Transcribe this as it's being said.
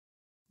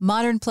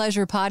Modern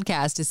Pleasure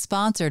Podcast is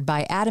sponsored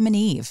by Adam and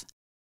Eve.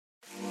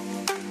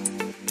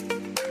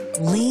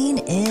 Lean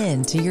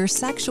into your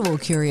sexual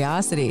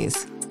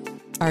curiosities.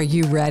 Are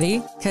you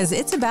ready? Because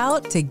it's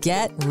about to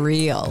get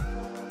real.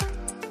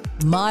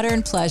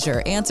 Modern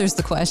Pleasure answers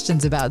the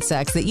questions about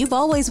sex that you've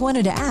always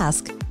wanted to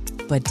ask,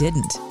 but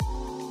didn't.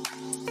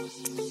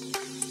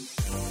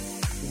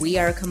 We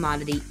are a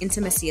commodity.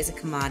 Intimacy is a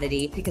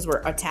commodity because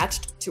we're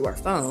attached to our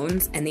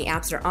phones and the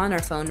apps are on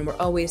our phone and we're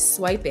always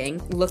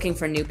swiping, looking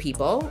for new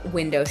people,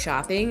 window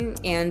shopping,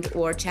 and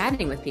or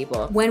chatting with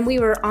people. When we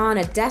were on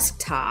a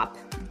desktop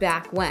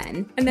back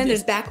when, and then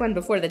there's back when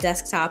before the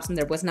desktops and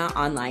there was not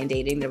online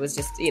dating. There was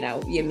just,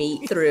 you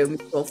meet through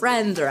mutual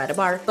friends or at a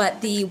bar.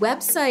 But the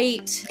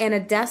website and a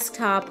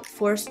desktop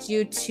forced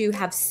you to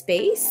have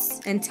space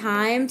and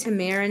time to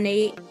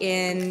marinate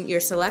in your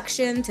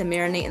selection, to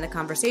marinate in the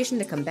conversation,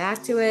 to come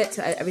back to it.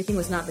 So everything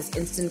was not this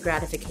instant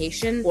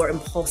gratification or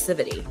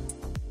impulsivity.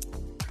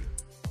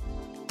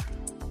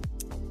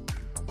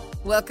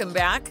 Welcome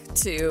back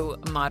to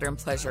Modern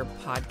Pleasure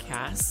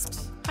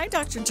Podcast. Hi,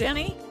 Dr.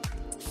 Jenny.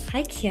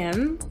 Hi,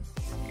 Kim.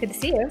 Good to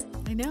see you.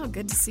 I know.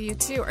 Good to see you,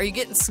 too. Are you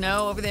getting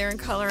snow over there in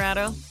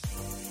Colorado?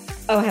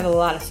 Oh, I have a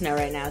lot of snow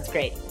right now. It's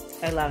great.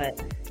 I love it.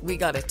 We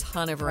got a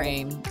ton of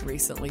rain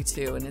recently,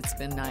 too, and it's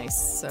been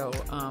nice. So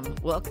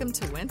welcome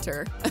to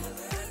winter.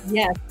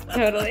 Yes,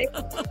 totally.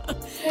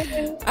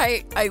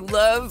 I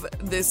love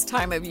this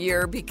time of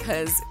year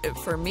because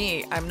for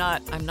me, I'm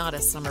not a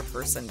summer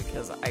person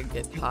because I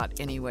get hot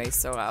anyway.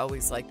 So I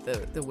always like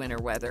the winter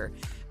weather.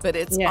 But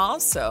it's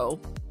also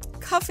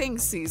cuffing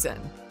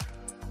season.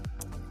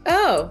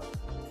 Oh,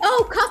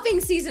 cuffing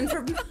season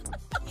for...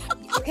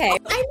 Okay, I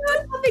know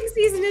what cuffing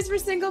season is for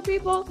single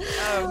people.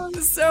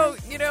 So,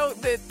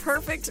 the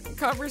perfect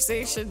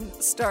conversation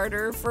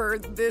starter for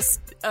this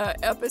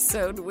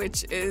episode,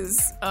 which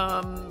is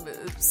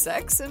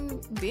sex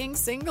and being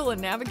single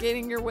and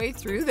navigating your way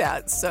through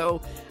that.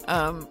 So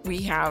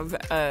we have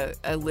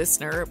a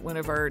listener, one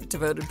of our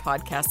devoted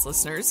podcast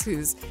listeners,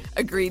 who's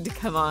agreed to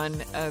come on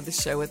the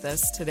show with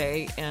us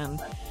today.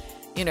 And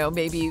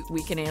maybe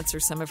we can answer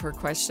some of her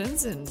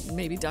questions and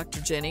maybe Dr.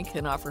 Jenny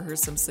can offer her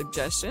some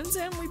suggestions.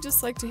 And we'd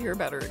just like to hear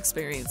about her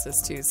experiences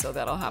too. So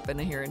that'll happen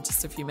here in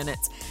just a few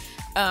minutes.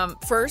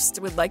 First,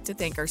 we'd like to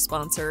thank our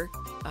sponsor,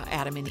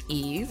 Adam and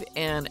Eve.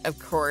 And of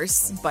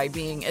course, by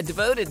being a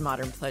devoted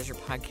Modern Pleasure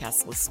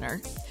Podcast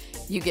listener,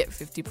 you get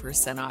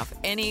 50% off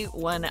any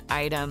one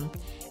item.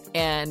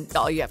 And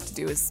all you have to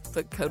do is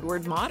put code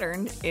word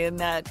modern in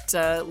that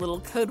little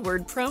code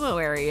word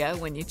promo area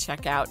when you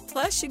check out.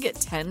 Plus, you get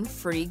 10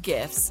 free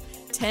gifts,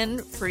 10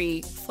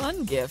 free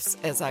fun gifts,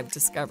 as I've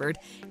discovered,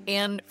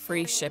 and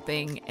free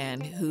shipping.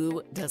 And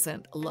who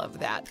doesn't love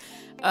that?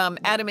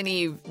 Adam and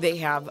Eve, they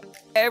have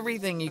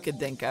everything you could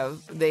think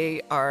of.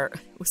 It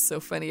was so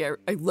funny. I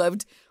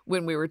loved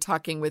when we were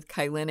talking with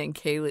Kylen and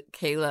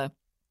Kayla,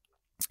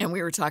 and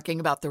we were talking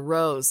about the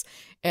rose,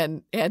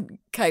 and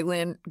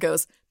Kylen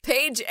goes,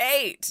 Page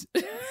 8.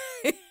 Page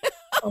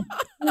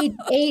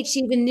 8. She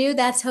even knew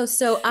that's how.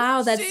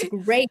 That's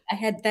great.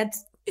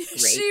 That's great.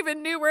 She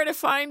even knew where to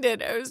find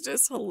it. It was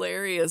just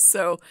hilarious.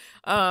 So,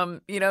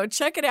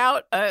 check it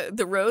out.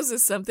 The rose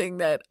is something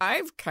that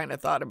I've kind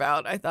of thought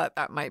about. I thought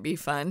that might be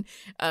fun.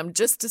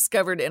 Just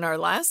discovered in our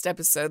last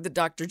episode that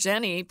Dr.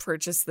 Jenny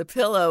purchased the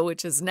pillow,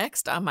 which is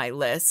next on my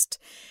list.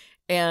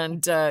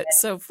 And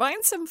so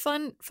find some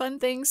fun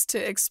things to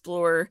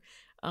explore.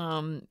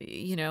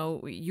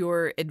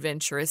 Your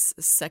adventurous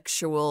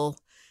sexual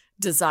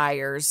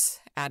desires,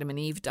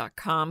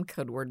 adamandeve.com,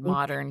 code word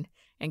modern,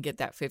 and get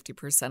that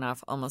 50%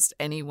 off almost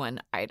any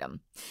one item.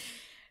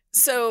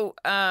 So,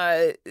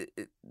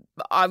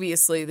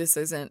 obviously this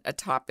isn't a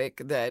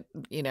topic that,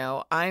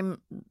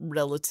 I'm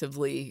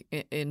relatively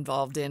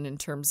involved in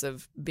terms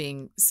of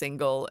being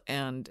single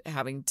and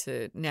having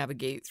to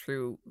navigate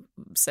through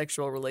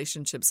sexual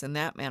relationships in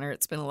that manner.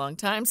 It's been a long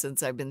time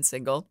since I've been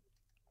single.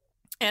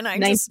 And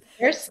 19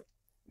 years?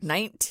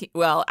 19,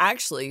 well,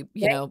 actually,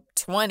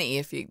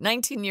 20,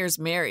 19 years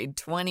married,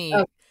 20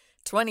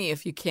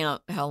 if you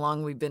count how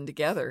long we've been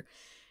together.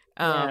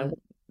 And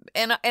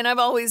I've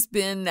always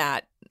been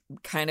that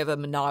kind of a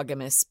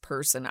monogamous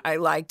person. I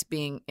liked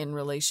being in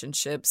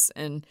relationships.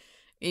 And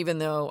even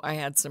though I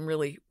had some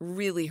really,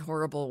 really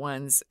horrible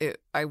ones,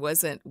 I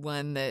wasn't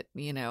one that,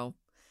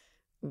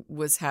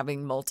 was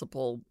having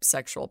multiple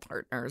sexual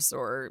partners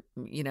or,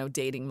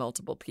 dating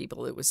multiple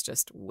people. It was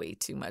just way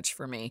too much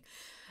for me.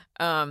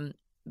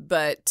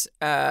 But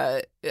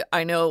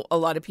I know a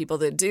lot of people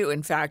that do.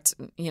 In fact,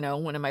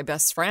 one of my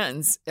best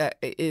friends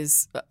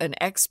is an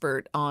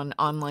expert on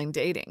online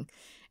dating.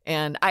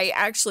 And I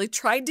actually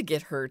tried to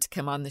get her to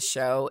come on the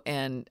show.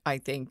 And I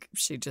think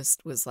she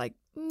just was like,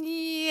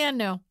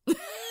 no,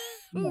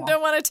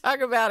 don't want to talk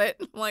about it.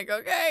 I'm like,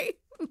 okay,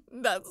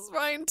 that's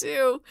fine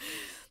too.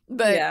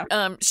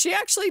 But she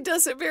actually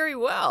does it very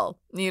well,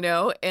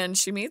 and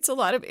she meets a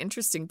lot of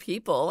interesting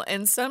people,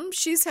 and some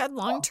she's had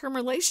long-term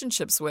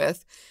relationships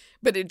with,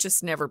 but it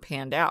just never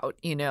panned out,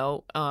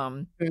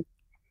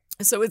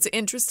 So it's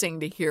interesting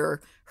to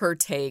hear her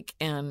take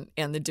and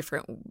the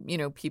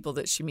different, people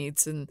that she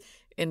meets in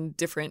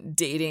different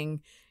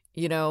dating,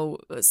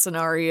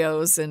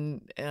 scenarios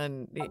and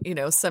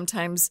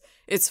sometimes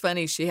it's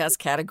funny. She has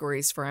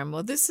categories for him.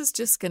 Well, this is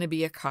just going to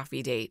be a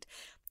coffee date.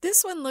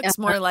 This one looks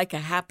more like a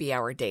happy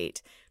hour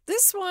date.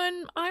 This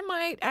one, I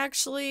might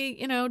actually,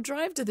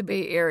 drive to the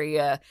Bay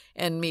Area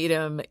and meet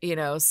him,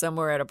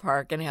 somewhere at a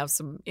park and have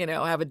some,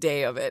 have a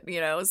day of it,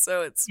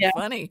 so it's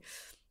funny.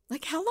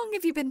 Like, how long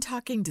have you been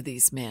talking to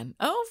these men?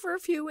 Oh, for a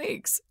few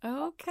weeks.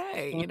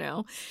 Okay.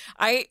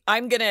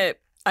 I'm going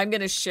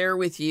to share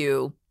with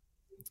you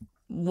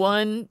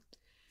one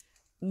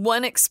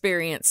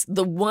experience,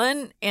 the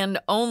one and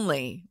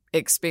only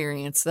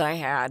experience that I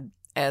had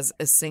as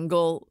a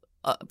single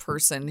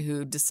person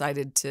who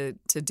decided to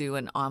do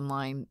an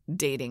online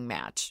dating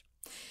match.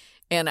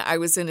 And I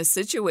was in a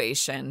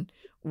situation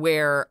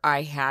where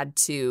I had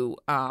to,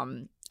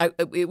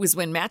 it was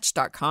when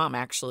Match.com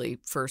actually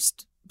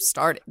first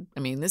started.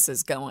 I mean, this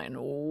is going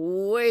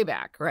way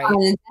back,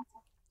 right?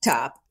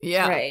 Top.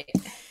 Yeah. Right.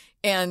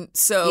 And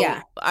so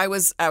I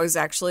was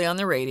actually on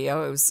the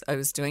radio. I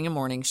was doing a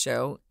morning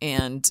show,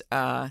 and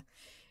I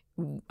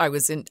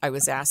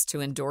was asked to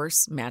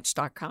endorse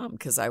Match.com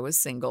because I was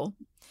single,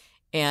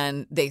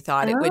 and they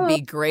thought it would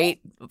be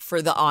great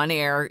for the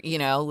on-air,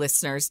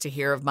 listeners to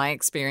hear of my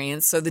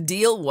experience. So the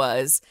deal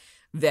was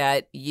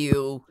that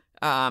you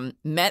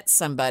met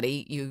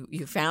somebody,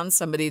 you found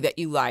somebody that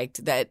you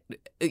liked, that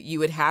you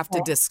would have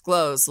to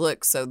disclose,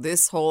 look, so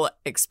this whole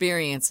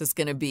experience is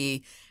going to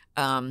be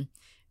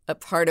a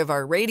part of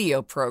our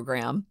radio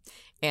program.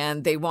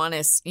 And they want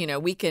us,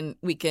 we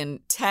can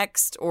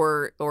text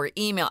or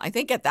email. I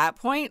think at that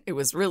point it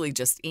was really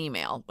just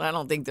email. I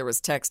don't think there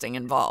was texting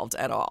involved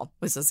at all.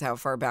 This is how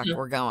far back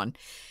we're going.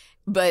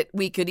 But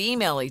we could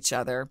email each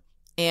other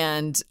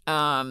and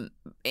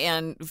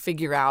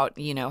figure out,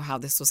 how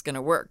this was going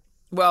to work.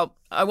 Well,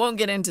 I won't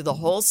get into the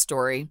whole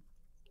story,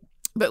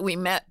 but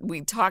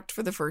we talked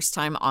for the first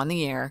time on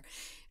the air.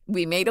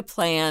 We made a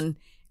plan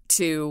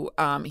to,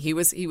 he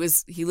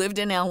lived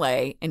in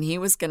LA and he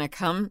was going to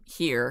come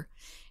here,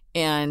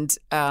 and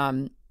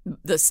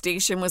the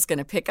station was going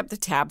to pick up the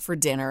tab for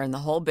dinner and the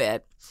whole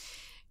bit.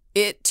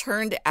 It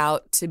turned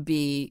out to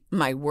be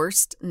my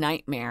worst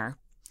nightmare.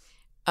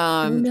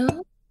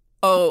 No.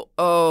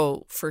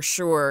 Oh, for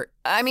sure.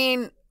 I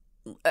mean,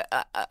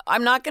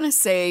 I'm not going to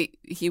say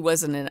he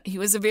was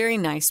a very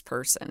nice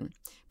person,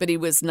 but he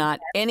was not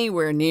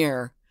anywhere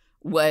near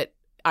what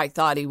I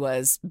thought he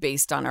was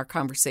based on our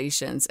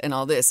conversations and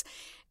all this.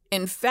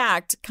 In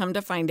fact, come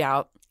to find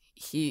out,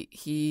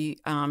 he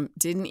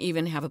didn't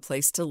even have a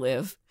place to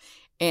live.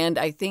 And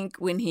I think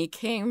when he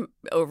came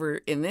over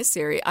in this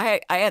area, I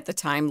at the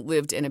time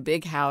lived in a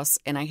big house,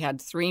 and I had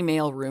 3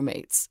 male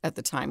roommates at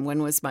the time.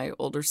 One was my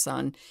older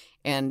son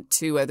and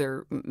 2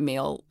 other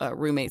male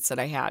roommates that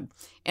I had.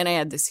 And I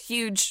had this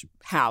huge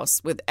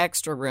house with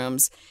extra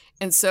rooms.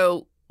 And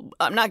so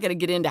I'm not going to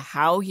get into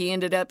how he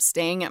ended up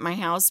staying at my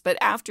house, but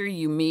after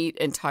you meet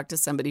and talk to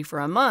somebody for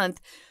a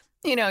month,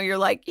 you're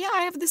like, yeah,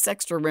 I have this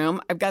extra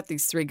room. I've got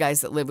these 3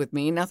 guys that live with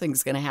me.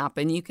 Nothing's going to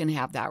happen. You can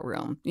have that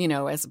room,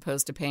 as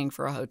opposed to paying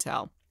for a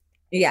hotel.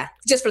 Yeah.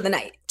 Just for the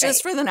night.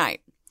 Just for the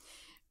night.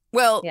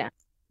 Well,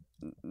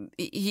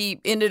 he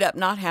ended up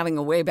not having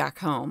a way back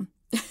home.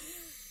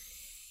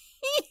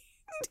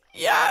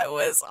 Yeah, it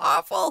was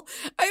awful.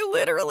 I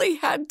literally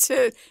had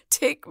to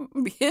take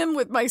him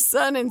with my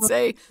son and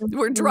say,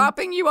 we're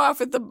dropping you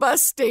off at the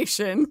bus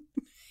station.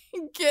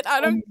 Get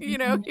out of,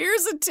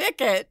 here's a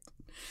ticket.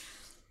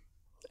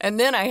 And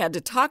then I had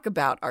to talk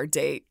about our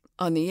date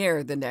on the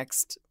air the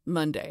next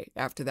Monday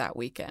after that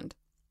weekend.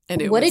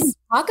 And what did you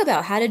talk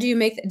about? How did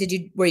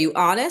you were you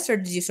honest, or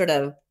did you sort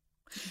of?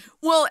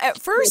 Well,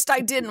 at first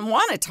I didn't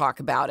want to talk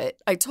about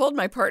it. I told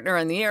my partner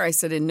on the air, I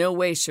said, in no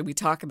way should we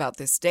talk about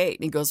this date.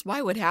 And he goes,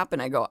 why would happen?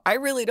 I go, I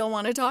really don't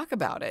want to talk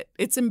about it.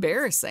 It's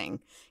embarrassing,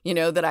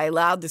 that I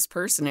allowed this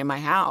person in my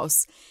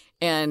house.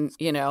 And,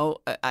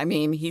 I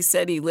mean, he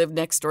said he lived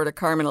next door to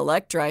Carmen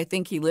Electra. I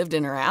think he lived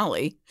in her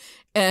alley.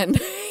 And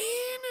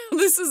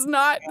this is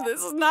not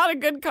a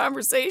good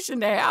conversation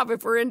to have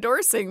if we're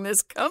endorsing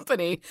this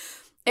company.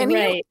 And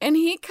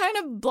he kind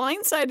of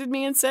blindsided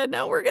me and said,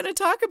 no, we're going to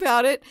talk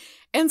about it.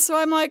 And so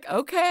I'm like,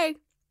 okay.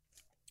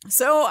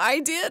 So I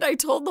did. I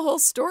told the whole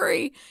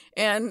story,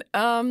 and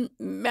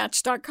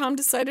Match.com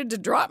decided to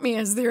drop me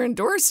as their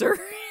endorser.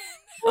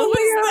 What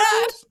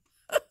was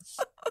that?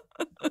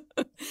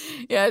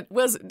 Yeah, it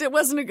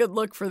wasn't a good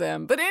look for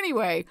them. But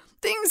anyway,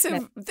 things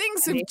have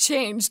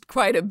changed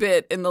quite a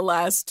bit in the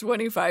last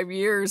 25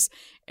 years.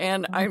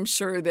 And I'm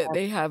sure that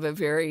they have a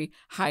very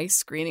high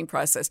screening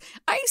process.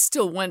 I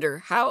still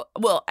wonder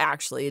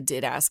actually, I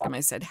did ask him.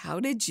 I said,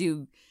 how did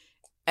you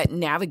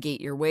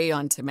navigate your way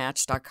onto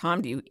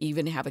Match.com? Do you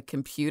even have a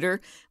computer?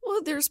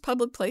 Well, there's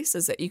public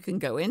places that you can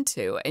go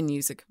into and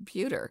use a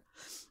computer.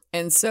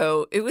 And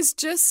so it was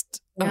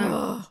just,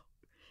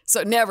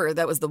 So never.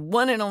 That was the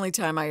one and only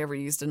time I ever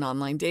used an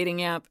online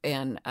dating app,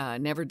 and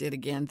never did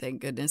again.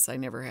 Thank goodness I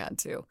never had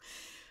to.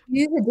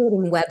 Use a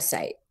dating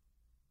website.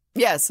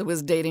 Yes, it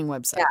was a dating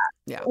website.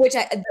 Yeah. Which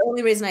the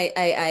only reason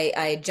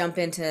I jump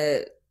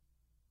into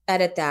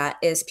edit that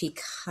is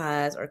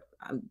because, or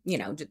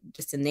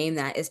just to name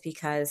that, is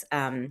because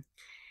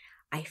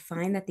I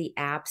find that the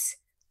apps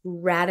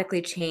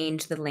radically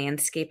change the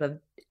landscape of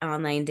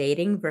online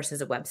dating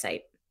versus a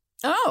website.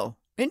 Oh,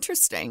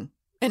 interesting.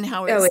 And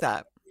how Oh, is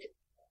that?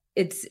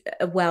 It's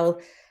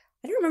well,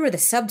 I don't remember the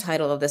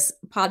subtitle of this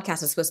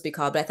podcast was supposed to be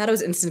called, but I thought it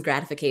was instant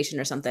gratification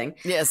or something.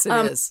 Yes, it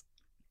is.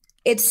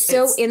 It's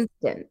so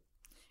instant,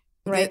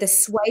 right? The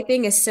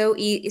swiping is so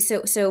easy.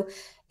 So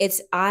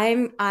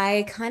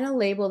I kind of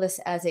label this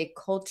as a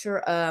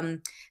culture.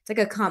 It's like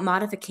a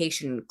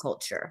commodification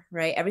culture,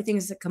 right? Everything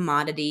is a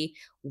commodity.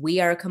 We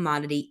are a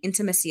commodity.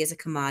 Intimacy is a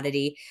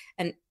commodity,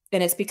 and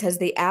it's because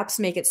the apps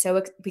make it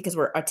so, because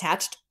we're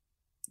attached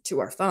to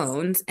our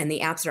phones and the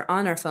apps are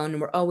on our phone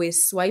and we're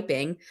always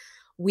swiping.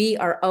 We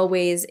are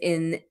always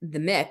in the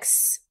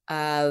mix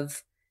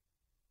of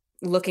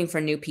looking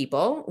for new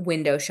people,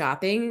 window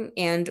shopping,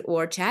 and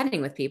or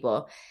chatting with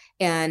people.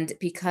 And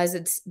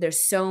because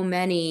there's so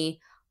many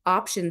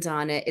options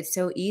on it, it's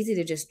so easy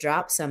to just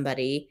drop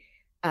somebody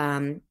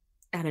out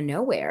of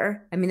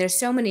nowhere. I mean, there's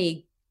so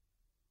many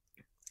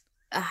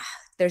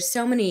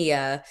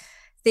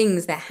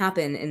things that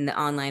happen in the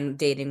online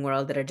dating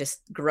world that are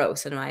just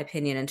gross, in my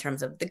opinion, in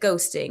terms of the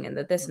ghosting and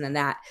the this and the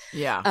that.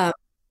 Yeah.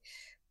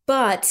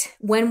 But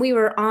when we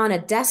were on a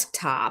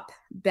desktop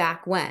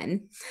back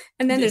when,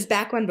 and then there's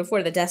back when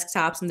before the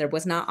desktops, and there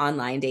was not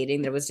online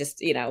dating, there was just,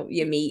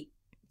 you meet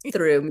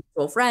through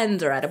mutual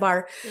friends or at a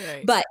bar.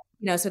 Right. But,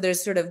 so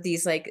there's sort of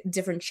these like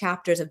different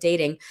chapters of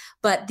dating.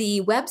 But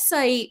the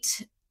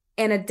website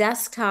and a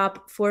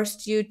desktop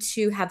forced you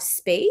to have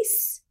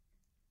space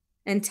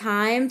and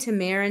time to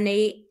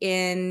marinate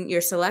in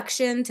your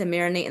selection, to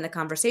marinate in the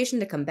conversation,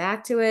 to come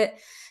back to it,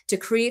 to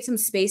create some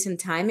space and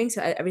timing.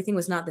 So everything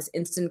was not this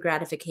instant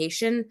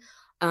gratification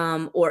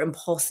or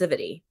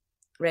impulsivity,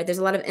 right? There's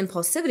a lot of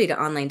impulsivity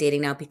to online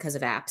dating now because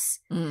of apps.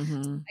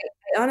 Mm-hmm.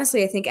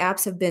 Honestly, I think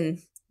apps have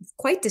been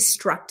quite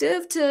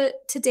destructive to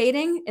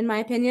dating, in my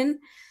opinion.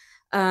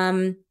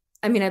 I'd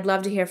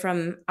love to hear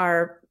from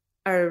our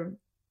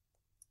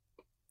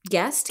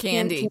guest,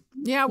 Candy.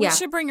 Yeah, we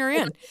should bring her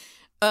in.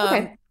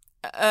 Okay.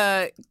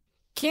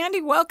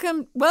 Candy,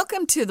 welcome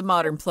to the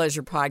Modern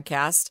Pleasure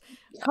Podcast.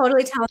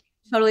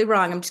 Totally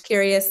wrong. I'm just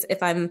curious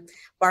if I'm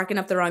barking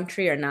up the wrong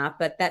tree or not,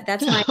 but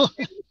that's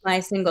my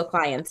single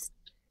clients.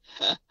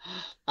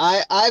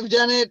 I've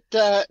done it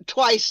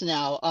twice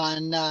now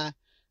on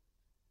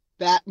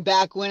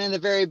back when in the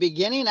very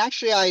beginning.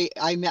 Actually,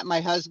 I met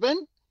my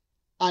husband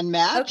on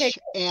Match. Okay.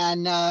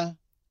 And I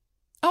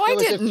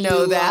didn't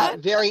know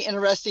that. Very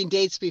interesting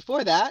dates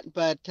before that,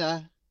 but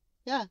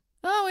yeah.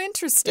 Oh,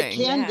 interesting. It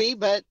can be,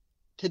 but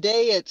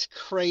today it's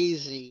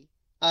crazy.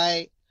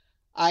 I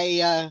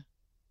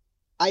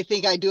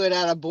think I do it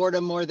out of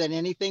boredom more than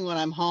anything when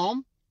I'm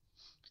home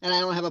and I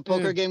don't have a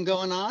poker game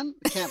going on.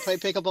 I can't play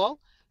pickleball.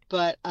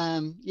 But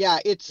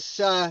it's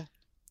a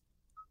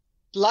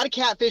lot of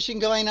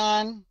catfishing going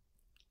on.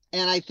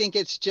 And I think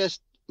it's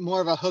just more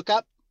of a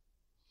hookup.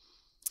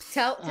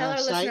 Tell our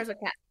listeners what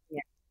catfishing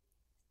is.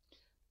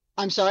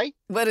 I'm sorry?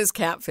 What is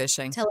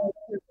catfishing? Tell our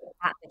listeners what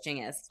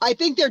catfishing is. I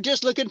think they're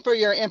just looking for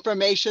your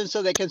information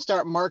so they can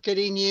start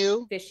marketing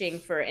you. Fishing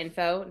for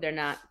info. They're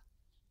not.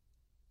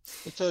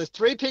 So there's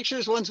 3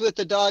 pictures. One's with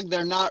the dog.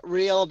 They're not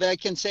real. They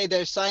can say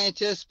they're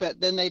scientists,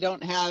 but then they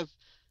don't have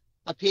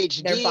a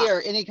PhD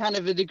or any kind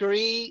of a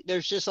degree.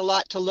 There's just a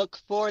lot to look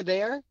for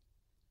there,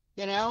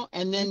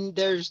 and then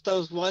there's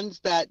those ones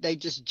that they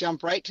just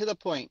jump right to the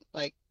point.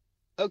 Like,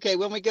 okay,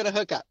 when we get a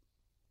hookup.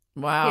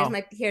 Wow.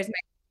 Here's my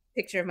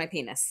picture of my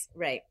penis.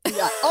 Right.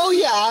 Yeah. Oh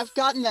yeah, I've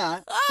gotten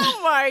that. Oh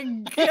my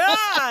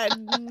God.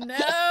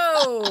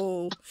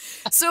 No.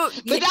 So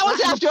but that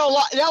was after a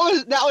lot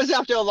that was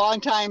after a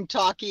long time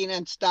talking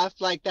and stuff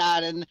like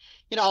that. And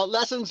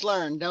lessons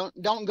learned.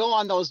 Don't go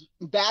on those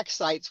back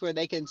sites where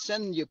they can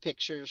send you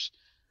pictures.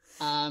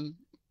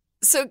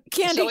 So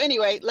Candy. So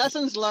anyway,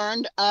 lessons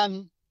learned.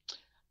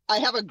 I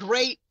have a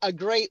great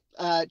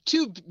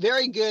 2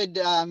 very good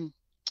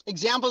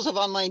examples of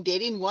online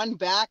dating. One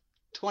back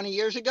 20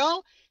 years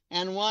ago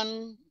and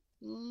one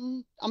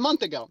a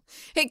month ago.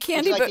 Hey,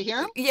 Candy, would you like to hear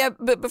 'em? Yeah,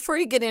 but before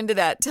you get into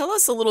that, tell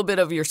us a little bit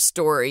of your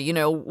story. I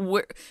know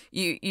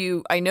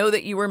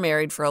that you were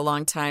married for a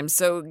long time,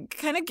 so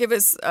kind of give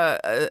us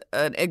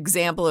an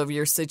example of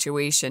your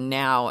situation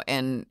now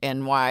and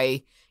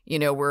why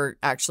we're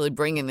actually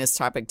bringing this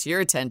topic to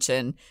your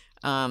attention.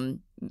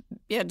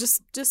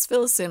 Just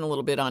fill us in a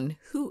little bit on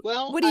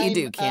what do you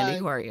do, Candy?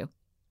 Who are you?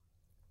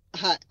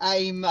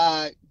 I'm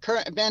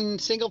been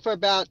single for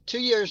about 2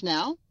 years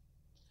now.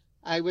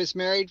 I was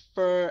married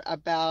for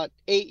about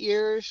 8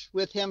 years,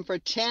 with him for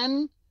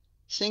 10,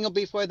 single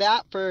before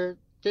that for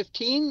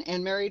 15,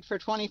 and married for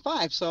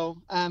 25.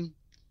 So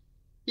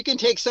you can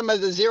take some of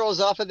the zeros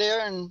off of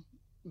there,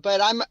 but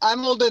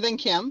I'm older than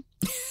Kim,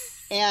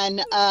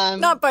 and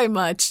not by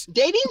much.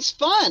 Dating's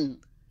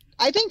fun.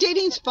 I think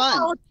dating's fun.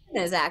 How old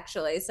is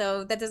actually,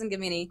 so that doesn't give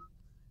me any.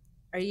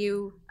 Are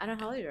you? I don't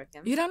know how old you are,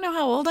 Kim. You don't know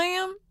how old I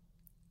am?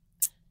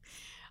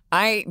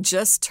 I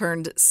just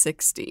turned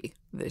 60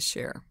 this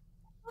year.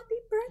 Happy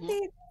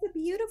birthday. That's a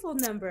beautiful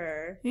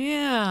number.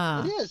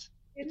 Yeah. It is.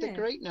 It's a Goodness.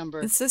 great number.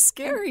 It's a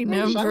scary I wish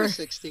I number. was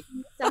 60.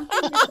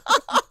 Something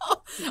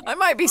I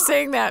might be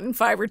saying that in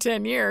 5 or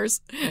 10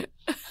 years.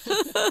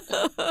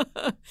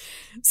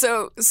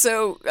 So,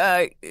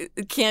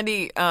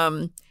 Candy,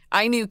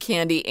 I knew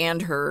Candy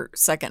and her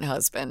second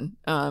husband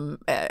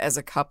as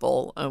a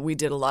couple. We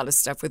did a lot of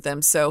stuff with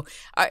them. So,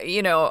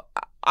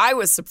 I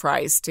was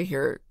surprised to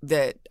hear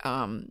that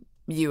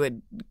you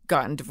had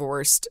gotten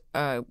divorced.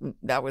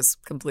 That was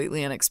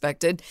completely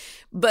unexpected.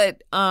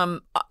 But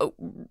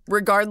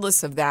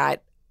regardless of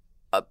that,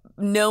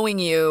 knowing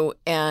you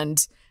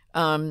and,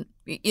 and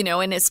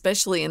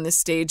especially in this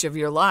stage of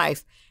your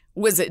life,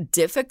 was it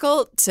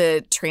difficult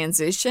to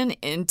transition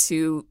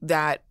into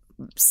that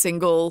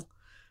single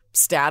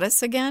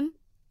status again?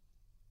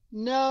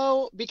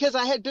 No, because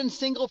I had been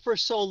single for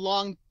so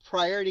long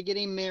prior to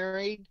getting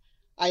married.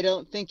 I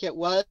don't think it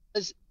was.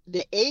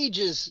 The age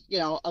is,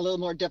 a little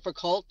more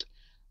difficult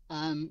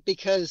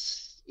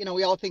because,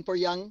 we all think we're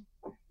young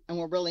and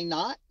we're really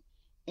not.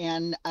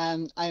 And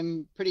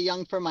I'm pretty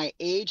young for my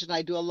age and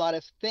I do a lot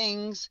of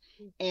things.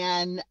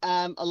 And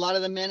a lot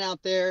of the men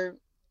out there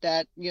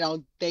that,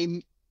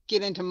 they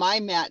get into my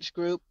match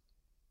group,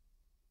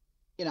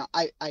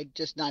 I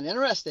just not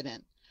interested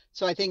in.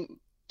 So I think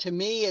to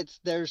me,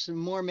 there's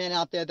more men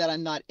out there that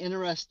I'm not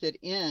interested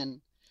in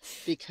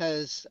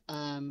because,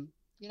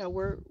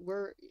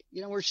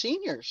 we're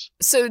seniors.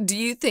 So do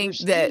you think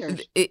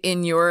that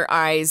in your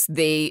eyes,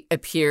 they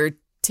appear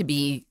to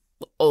be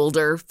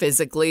older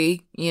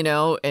physically,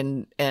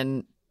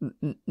 and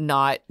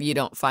not, you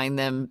don't find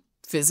them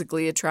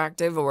physically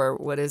attractive, or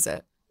what is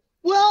it?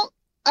 Well,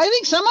 I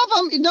think some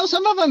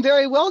of them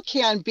very well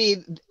can be.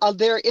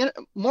 They're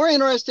more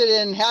interested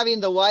in having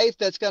the wife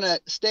that's going to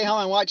stay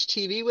home and watch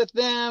TV with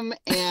them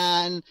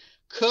and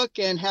cook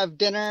and have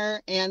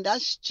dinner. And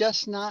that's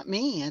just not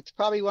me. It's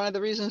probably one of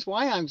the reasons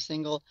why I'm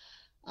single.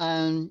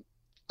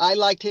 I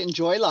like to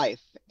enjoy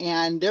life.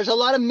 And there's a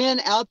lot of men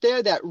out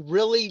there that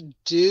really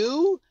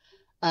do.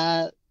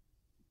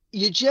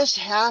 You just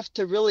have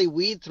to really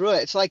weed through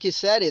it. It's like you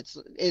said,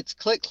 it's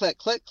click, click,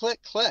 click,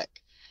 click, click.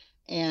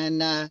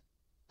 And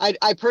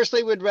I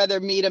personally would rather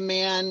meet a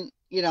man,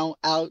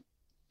 out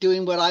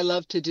doing what I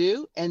love to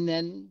do and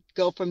then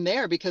go from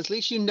there, because at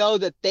least you know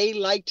that they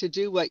like to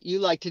do what you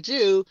like to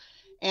do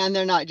and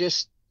they're not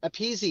just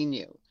appeasing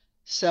you.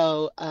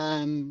 So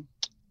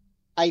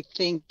I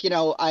think,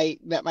 I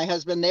met my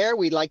husband there.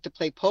 We like to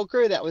play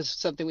poker. That was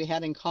something we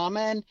had in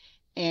common.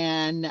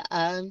 And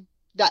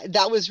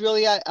that was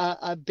really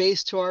a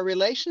base to our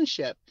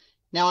relationship.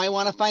 Now I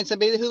want to find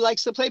somebody who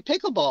likes to play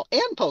pickleball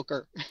and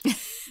poker.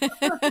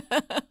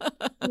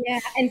 Yeah.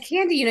 And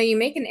Candy, you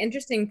make an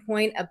interesting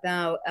point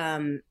about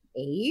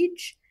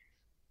age,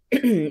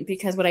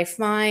 because what I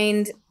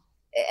find,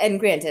 and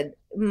granted,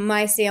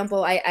 my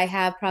sample, I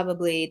have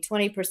probably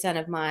 20%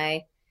 of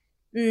my,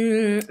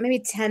 maybe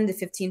 10 to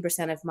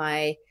 15% of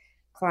my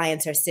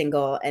clients are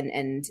single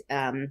and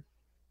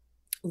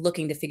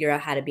looking to figure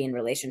out how to be in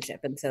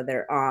relationship. And so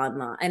they're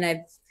online. And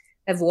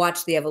I've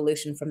watched the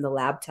evolution from the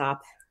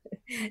laptop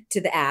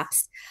to the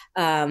apps.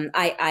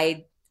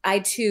 I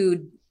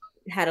too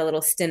had a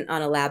little stint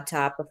on a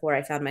laptop before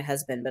I found my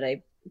husband, but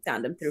I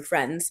found him through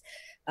friends.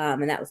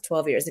 And that was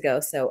 12 years ago.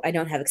 So I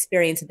don't have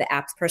experience with the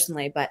apps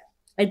personally, but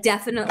I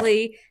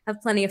definitely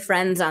have plenty of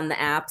friends on the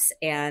apps,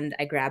 and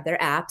I grab their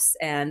apps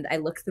and I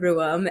look through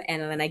them,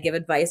 and then I give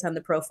advice on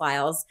the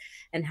profiles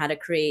and how to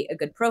create a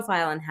good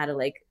profile and how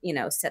to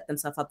set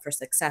themselves up for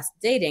success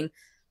dating.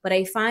 But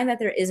I find that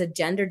there is a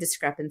gender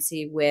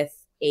discrepancy with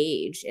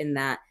age in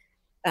that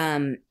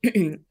men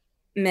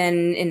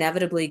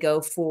inevitably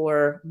go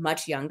for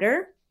much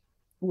younger,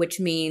 which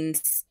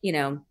means,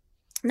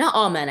 not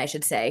all men, I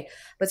should say,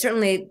 but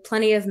certainly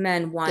plenty of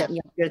men want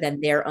younger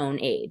than their own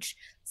age.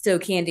 So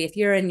Candy, if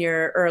you're in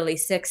your early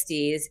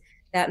 60s,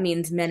 that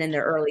means men in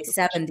their early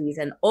 70s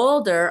and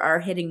older are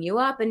hitting you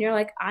up, and you're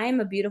like, I'm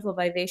a beautiful,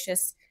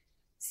 vivacious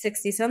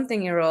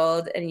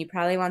 60-something-year-old, and you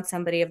probably want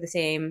somebody of the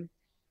same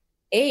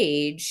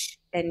age,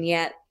 and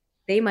yet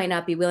they might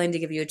not be willing to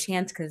give you a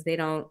chance because they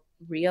don't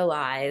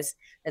realize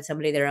that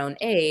somebody their own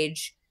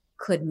age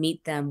could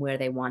meet them where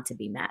they want to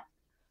be met.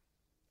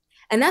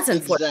 And that's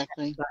unfortunate.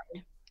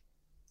 Exactly.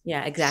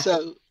 Yeah,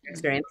 exactly.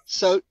 Experience.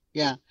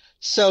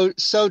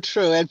 So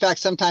true. In fact,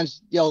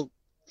 sometimes you'll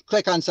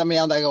click on somebody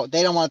else and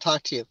they don't want to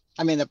talk to you.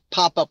 I mean, the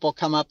pop-up will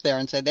come up there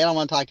and say, they don't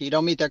want to talk to you.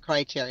 Don't meet their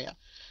criteria.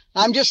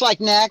 I'm just like,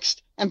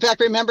 next. In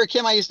fact, remember,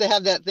 Kim, I used to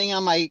have that thing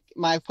on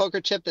my poker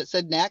chip that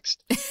said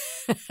next.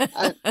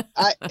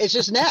 It's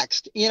just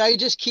next. You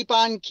just keep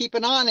on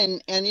keeping on.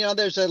 And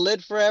there's there's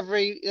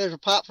a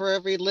pot for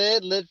every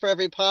lid for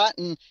every pot.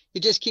 And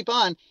you just keep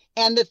on.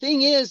 And the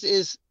thing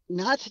is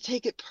not to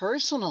take it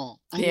personal.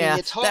 I mean,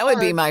 it's hard. That would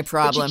be my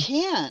problem. But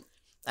you can't.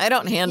 I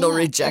don't handle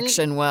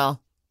rejection well.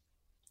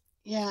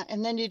 Yeah.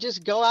 And then you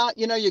just go out,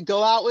 you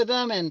go out with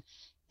them and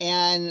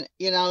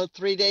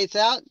 3 dates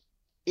out,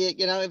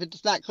 if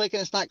it's not clicking,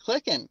 it's not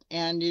clicking.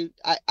 And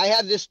I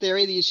have this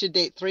theory that you should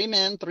date 3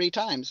 men 3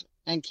 times.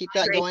 and keep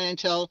that going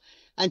until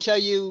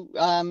you,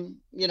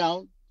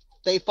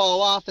 they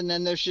fall off and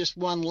then there's just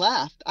one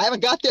left. I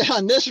haven't got there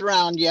on this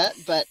round yet,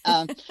 but,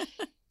 and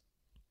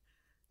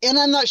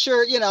I'm not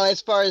sure,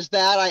 as far as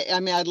that, I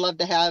mean, I'd love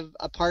to have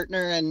a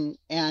partner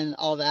and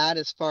all that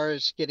as far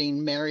as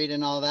getting married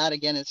and all that.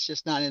 Again, it's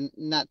just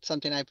not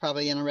something I'm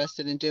probably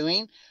interested in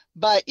doing.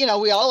 But,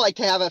 we all like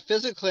to have a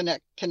physical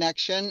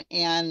connection,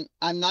 and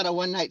I'm not a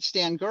one night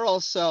stand girl.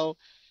 So,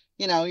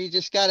 you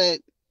just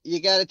you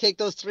gotta take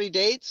those 3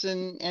 dates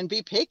and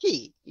be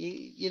picky.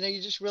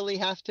 You just really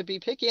have to be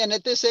picky. And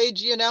at this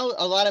age,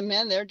 a lot of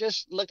men, they're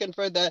just looking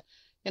for the,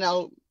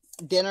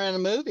 dinner and a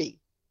movie.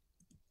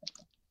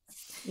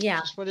 Yeah.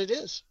 That's what it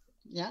is.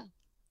 Yeah.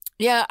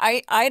 Yeah.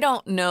 I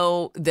don't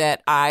know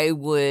that I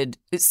would.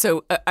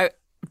 So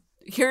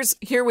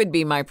here would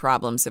be my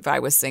problems if I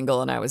was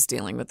single and I was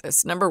dealing with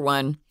this. Number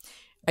one,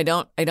 I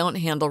don't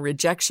handle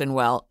rejection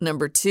well.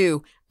 Number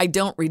two, I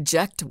don't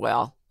reject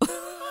well.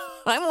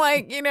 I'm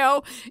like,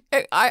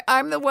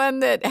 I'm the one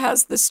that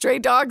has the stray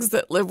dogs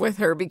that live with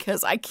her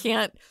because I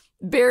can't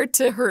bear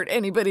to hurt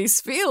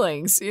anybody's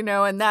feelings,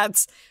 and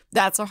that's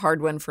a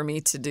hard one for me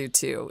to do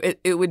too.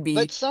 It would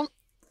be.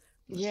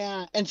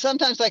 Yeah. And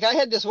sometimes, like, I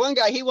had this one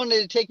guy, he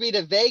wanted to take me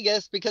to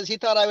Vegas because he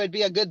thought I would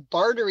be a good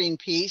bartering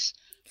piece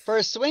for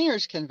a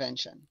swingers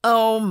convention.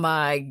 Oh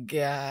my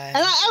God. And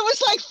I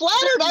was like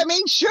flattered. I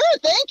mean, sure,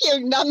 thank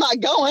you. I'm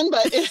not going,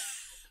 but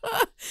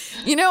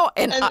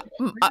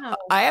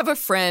I have a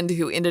friend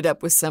who ended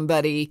up with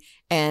somebody,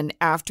 and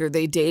after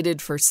they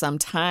dated for some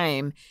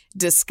time,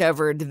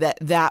 discovered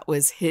that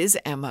was his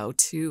MO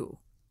too.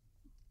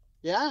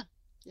 Yeah.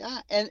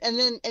 And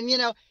then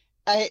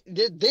I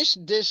did this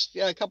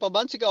a couple of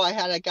months ago. I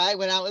had a guy,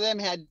 went out with him,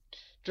 had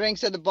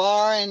drinks at the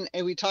bar, and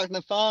we talked on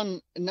the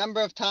phone a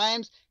number of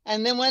times.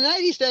 And then one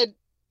night he said,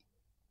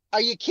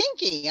 "Are you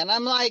kinky?" And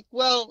I'm like,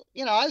 well,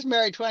 I was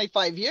married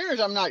 25 years.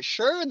 I'm not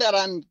sure that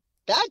I'm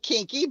that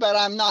kinky, but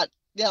I'm not,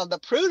 the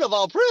prude of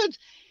all prudes.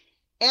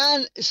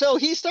 And so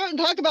he's starting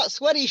to talk about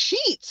sweaty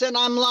sheets. And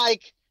I'm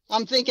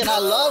thinking, I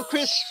love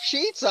crisp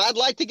sheets. I'd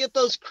like to get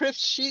those crisp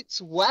sheets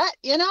wet,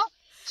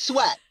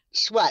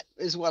 Sweat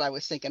is what I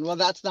was thinking. Well,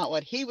 that's not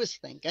what he was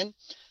thinking.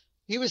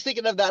 He was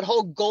thinking of that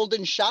whole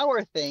golden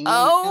shower thing.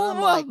 Oh, and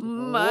I'm like,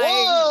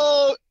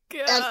 whoa.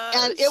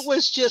 And it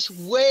was just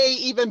way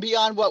even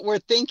beyond what we're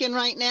thinking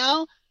right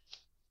now,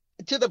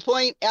 to the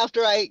point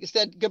after I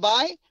said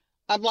goodbye,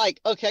 I'm like,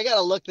 okay, I got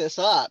to look this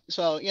up.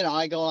 So,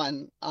 I go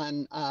on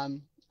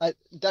DuckDuckGo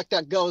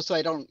so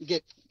I don't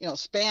get,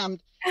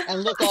 spammed,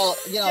 and look all,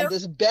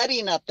 this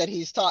bedding up that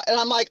he's taught. And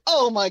I'm like,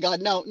 oh my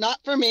God, no,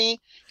 not for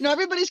me.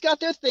 Everybody's got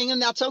their thing,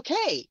 and that's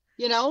okay.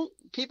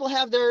 People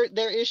have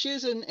their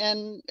issues,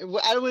 and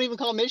I don't even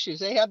call them issues.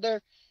 They have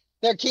their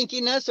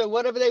kinkiness or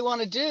whatever they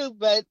want to do.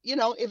 But,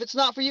 if it's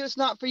not for you, it's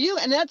not for you.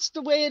 And that's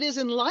the way it is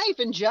in life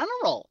in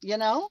general,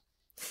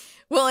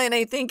 Well, and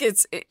I think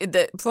it's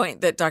the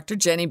point that Dr.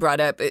 Jenny brought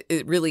up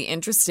it really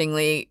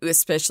interestingly,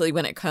 especially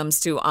when it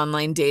comes to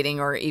online dating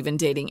or even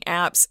dating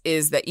apps,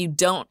 is that you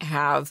don't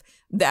have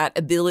that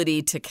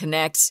ability to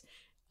connect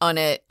on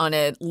a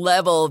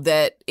level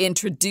that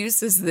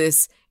introduces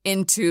this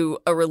into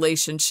a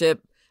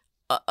relationship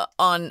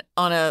on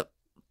a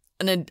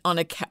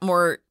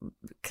more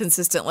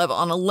consistent level,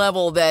 on a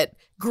level that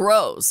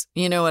grows.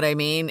 You know what I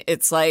mean?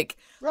 It's like,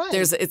 right.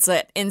 It's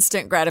that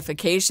instant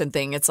gratification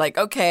thing. It's like,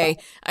 okay,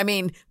 I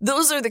mean,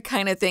 those are the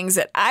kind of things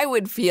that I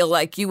would feel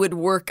like you would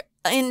work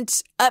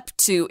up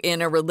to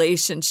in a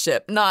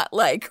relationship, not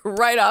like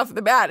right off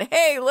the bat,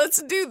 hey, let's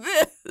do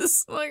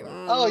this. Like,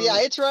 oh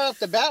yeah, it's right off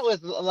the bat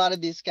with a lot of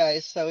these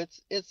guys. So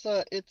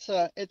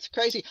it's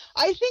crazy.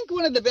 I think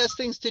one of the best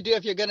things to do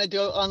if you're going to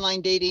do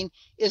online dating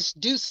is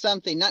do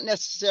something, not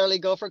necessarily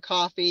go for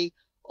coffee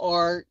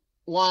or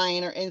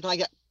wine or anything like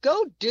that.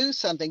 Go do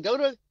something. Go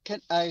to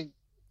a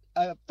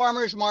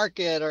farmer's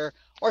market or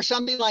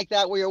something like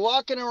that, where you're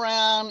walking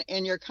around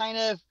and you're kind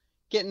of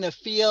getting the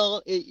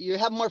feel. You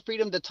have more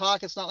freedom to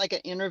talk. It's not like an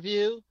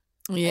interview.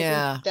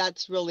 Yeah. I think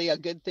that's really a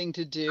good thing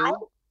to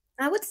do.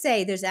 I would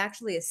say there's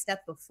actually a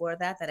step before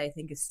that I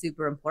think is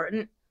super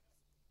important,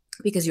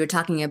 because you're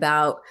talking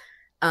about,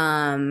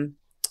 are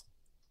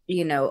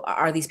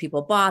these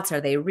people bots?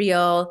 Are they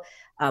real?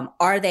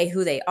 Are they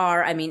who they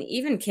are? I mean,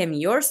 even Kim,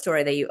 your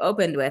story that you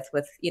opened with,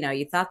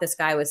 you thought this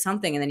guy was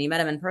something, and then you met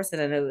him in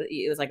person and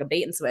it was like a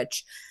bait and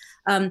switch.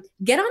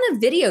 Get on a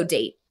video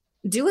date.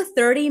 Do a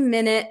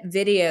 30-minute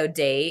video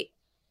date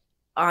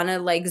on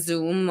a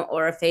Zoom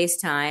or a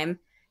FaceTime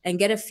and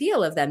get a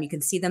feel of them. You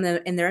can see them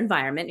in their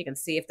environment. You can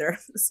see if they're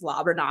a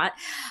slob or not.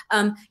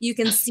 You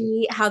can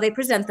see how they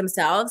present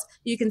themselves.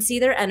 You can see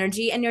their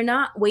energy, and you're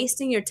not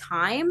wasting your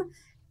time.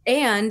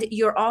 And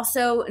you're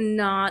also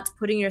not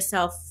putting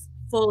yourself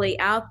fully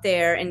out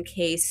there in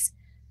case,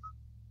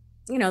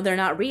 they're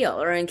not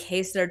real, or in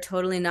case they're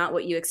totally not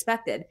what you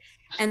expected.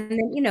 And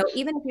then,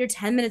 even if you're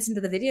 10 minutes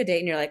into the video date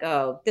and you're like,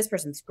 oh, this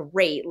person's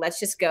great, let's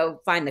just go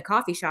find the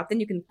coffee shop,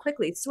 then you can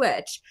quickly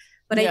switch.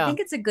 But yeah. I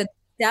think it's a good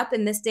step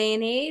in this day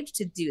and age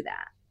to do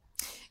that.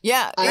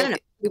 Yeah. I don't know.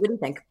 What do you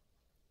think?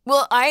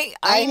 Well, I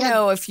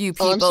know a few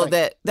people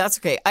sorry. that's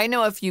okay. I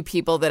know a few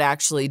people that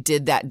actually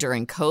did that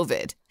during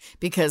COVID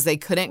because they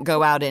couldn't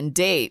go out and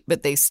date,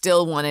 but they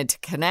still wanted to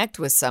connect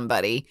with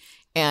somebody.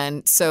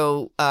 And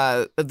so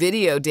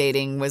video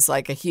dating was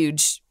like a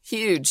huge,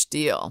 huge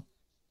deal.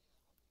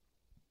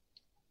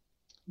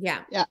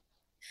 Yeah. Yeah.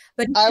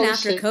 But I even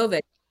was after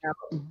COVID,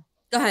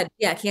 go ahead.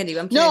 Yeah, Candy.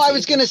 I'm No, curious. I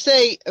was going to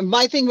say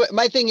my thing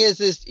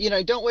is,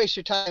 don't waste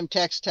your time.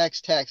 Text.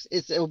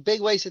 It's a big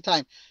waste of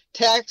time.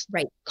 Text,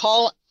 Right.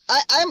 call.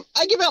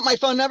 I give out my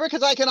phone number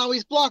because I can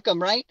always block them.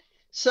 Right.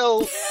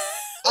 So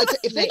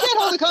if they can't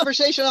hold a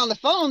conversation on the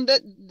phone,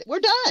 that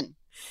we're done.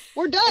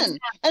 We're done.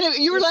 And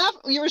you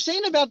were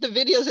saying about the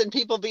videos and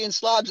people being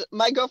slobs.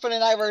 My girlfriend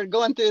and I were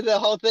going through the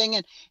whole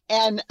thing,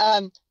 and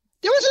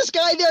there was this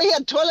guy there. He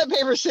had toilet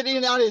paper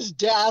sitting on his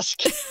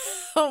desk.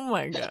 Oh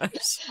my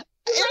gosh.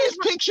 In his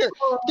picture,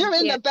 they're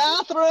in the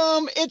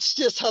bathroom. It's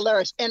just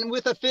hilarious. And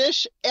with a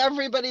fish,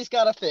 everybody's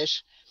got a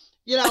fish.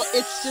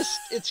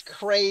 It's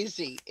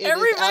crazy.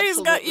 Everybody's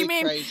got, you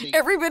mean crazy.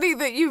 Everybody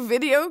that you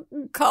video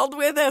called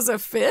with has a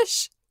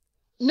fish?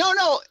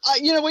 No.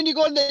 When you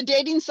go to the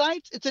dating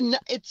sites,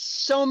 it's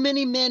so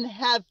many men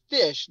have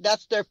fish.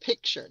 That's their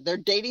picture. Their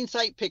dating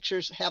site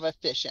pictures have a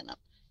fish in them.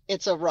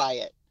 It's a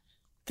riot.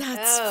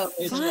 That's funny.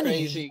 It's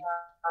crazy.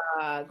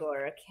 Dog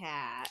or a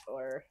cat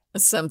or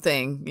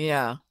something.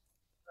 Yeah.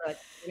 Or an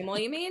animal,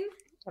 you mean?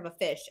 Have a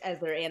fish as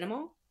their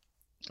animal?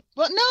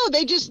 Well, no, they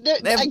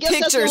have I guess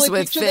that's the only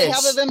picture fish. they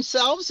have of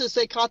themselves is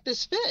they caught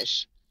this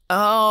fish.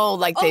 Oh,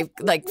 like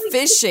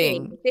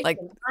fishing. Like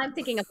I'm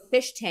thinking of a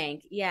fish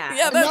tank. Yeah.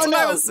 Yeah, that's what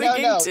I was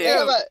thinking too. They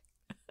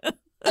have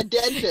a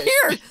dead fish.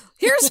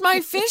 Here's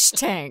my fish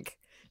tank.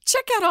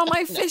 Check out all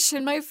my fish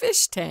in my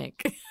fish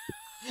tank.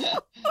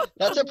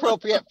 That's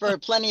appropriate for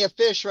plenty of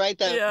fish, right?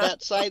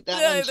 That site.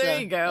 That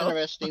one's you go.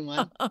 Interesting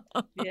one.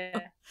 Yeah.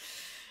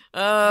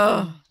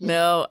 Oh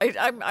no,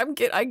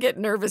 I get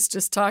nervous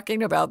just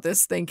talking about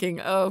this, thinking,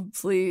 oh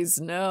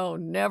please, no,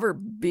 never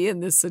be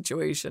in this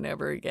situation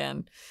ever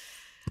again.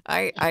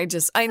 I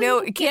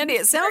know Candy.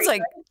 It sounds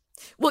like,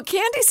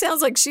 Candy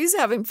sounds like she's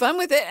having fun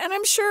with it, and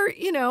I'm sure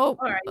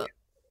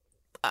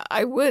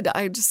I would.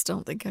 I just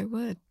don't think I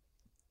would.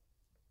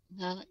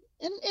 And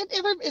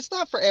it's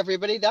not for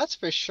everybody, that's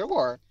for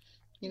sure.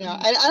 And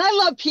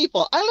I love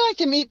people. I like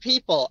to meet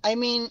people. I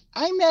mean,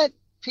 I met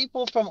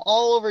people from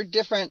all over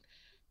different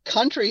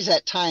countries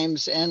at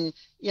times, and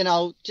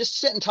just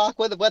sit and talk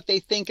with what they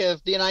think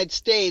of the United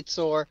States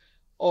or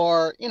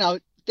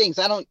things.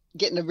 I don't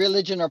get into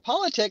religion or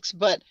politics,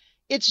 but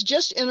it's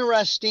just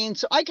interesting.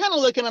 So I kind of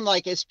look at them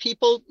like as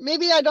people.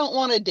 Maybe I don't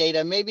want to date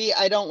them. Maybe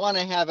I don't want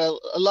to have a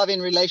loving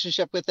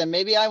relationship with them.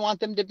 Maybe I want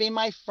them to be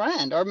my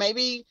friend, or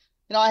maybe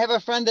I have a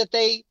friend that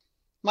they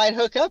might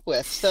hook up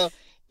with. So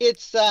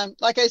it's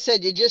like I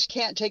said, you just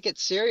can't take it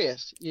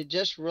serious. You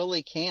just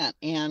really can't.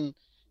 And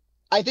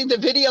I think the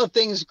video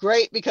thing's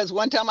great because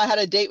one time I had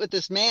a date with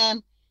this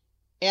man,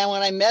 and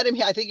when I met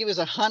him, I think he was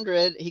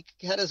 100. He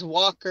had his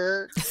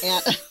walker,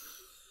 and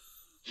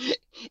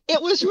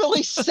it was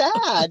really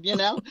sad,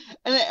 And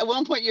at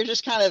one point, you're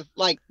just kind of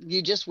like,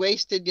 you just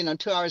wasted,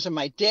 2 hours of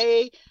my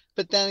day.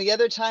 But then the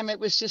other time, it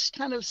was just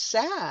kind of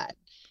sad.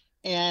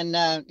 And,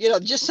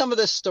 just some of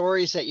the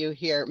stories that you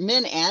hear,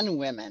 men and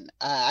women.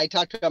 I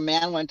talked to a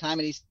man one time,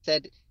 and he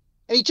said,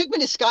 and he took me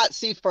to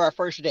Scottsea for our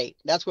first date.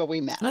 That's where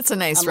we met. That's a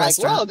nice I'm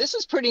restaurant. Like, whoa, this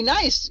is pretty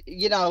nice.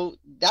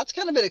 That's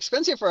kind of a bit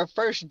expensive for a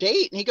first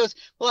date. And he goes,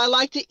 well, I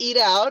like to eat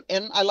out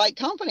and I like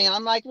company. And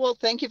I'm like, well,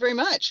 thank you very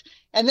much.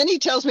 And then he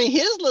tells me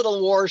his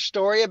little war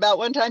story about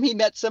one time he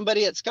met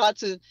somebody at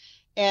Scottsea,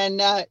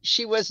 and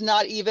she was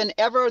not even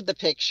ever the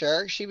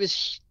picture. She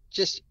was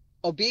just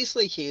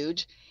obesely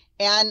huge.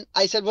 And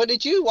I said, what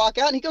did you walk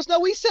out? And he goes, no,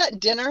 we sat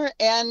dinner.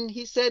 And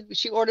he said,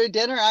 she ordered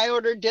dinner. I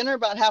ordered dinner.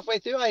 About halfway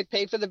through, I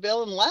paid for the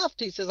bill and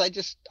left. He says,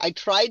 I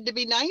tried to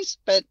be nice,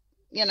 but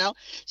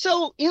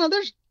so,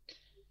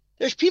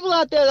 there's people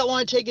out there that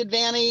want to take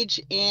advantage,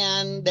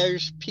 and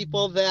there's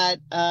people that,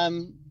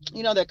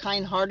 they're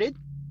kind-hearted.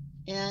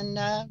 And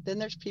then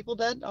there's people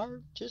that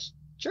are just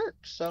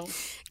jerks. So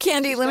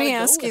Candy, let me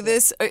ask you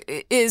this.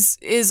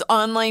 Is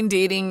online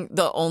dating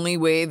the only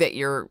way that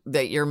you're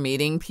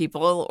meeting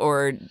people,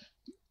 or?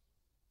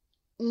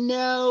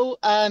 No.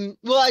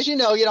 Well, as you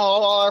know,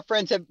 all our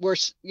friends were,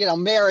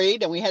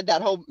 married, and we had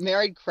that whole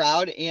married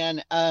crowd.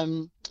 And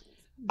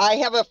I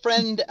have a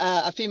friend,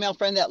 a female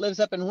friend that lives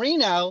up in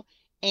Reno,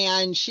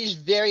 and she's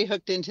very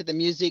hooked into the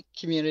music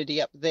community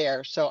up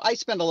there. So I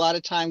spend a lot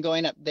of time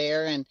going up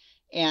there, and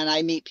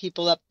I meet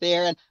people up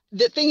there. And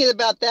the thing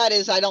about that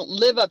is I don't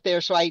live up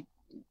there. So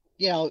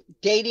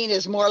dating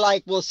is more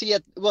like, we'll see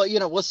at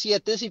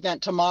this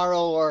event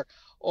tomorrow,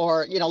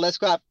 or let's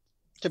go out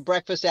to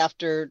breakfast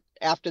after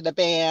the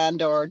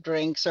band, or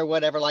drinks or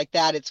whatever like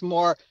that. It's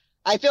more,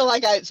 I feel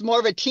like it's more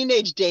of a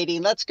teenage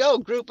dating. Let's go,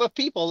 group of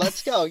people,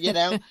 let's go,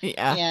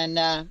 Yeah.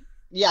 And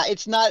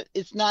it's not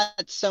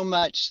so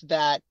much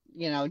that,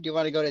 do you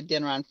want to go to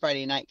dinner on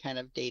Friday night kind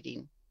of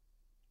dating.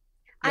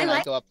 I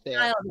like go up there.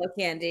 style though,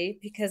 Candy,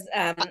 because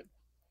I'm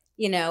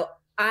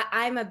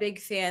a big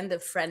fan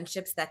of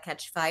friendships that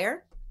catch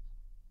fire.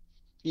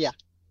 Yeah.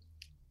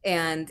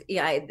 And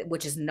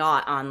which is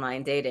not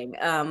online dating,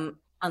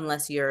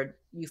 unless you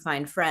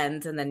find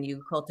friends and then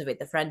you cultivate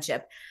the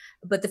friendship.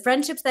 But the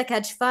friendships that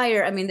catch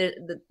fire, I mean,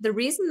 the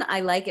reason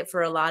I like it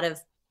for a lot of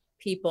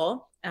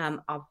people,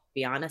 I'll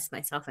be honest,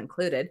 myself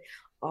included,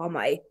 all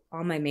my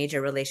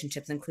major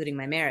relationships, including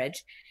my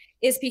marriage,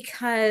 is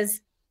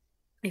because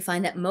I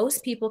find that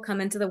most people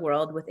come into the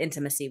world with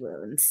intimacy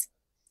wounds.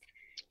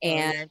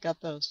 And I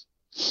got those.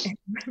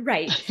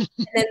 right.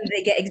 And then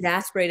they get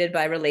exasperated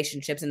by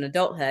relationships in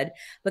adulthood.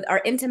 But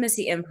our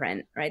intimacy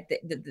imprint, right?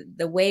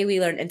 The way we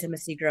learn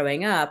intimacy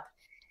growing up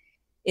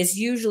is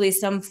usually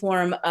some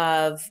form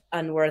of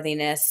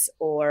unworthiness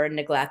or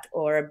neglect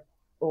or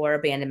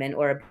abandonment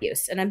or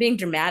abuse. And I'm being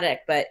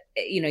dramatic, but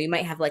you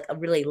might have like a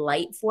really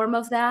light form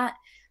of that.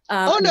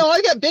 Oh no,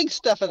 I got big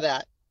stuff of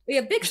that. We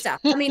have big stuff.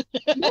 I mean,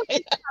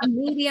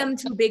 medium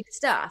to big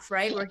stuff,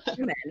 right? We're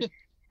human.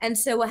 And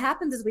so what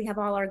happens is we have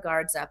all our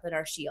guards up and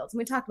our shields. And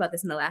we talked about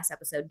this in the last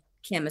episode,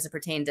 Kim, as it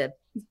pertained to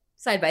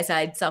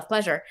side-by-side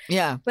self-pleasure.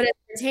 Yeah. But it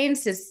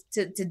pertains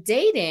to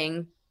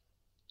dating,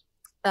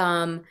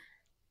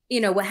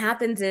 what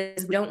happens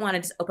is we don't want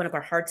to just open up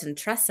our hearts and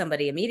trust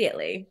somebody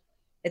immediately.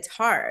 It's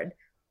hard.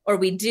 Or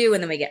we do,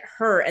 and then we get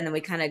hurt, and then we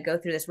kind of go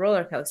through this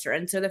roller coaster.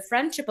 And so the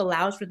friendship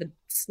allows for the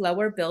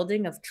slower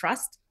building of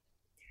trust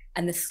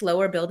and the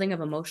slower building of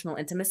emotional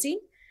intimacy.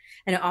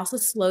 And it also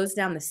slows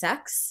down the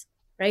sex,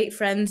 right?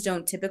 Friends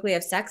don't typically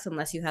have sex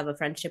unless you have a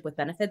friendship with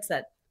benefits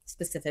that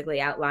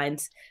specifically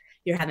outlines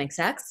you're having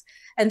sex.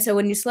 And so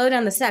when you slow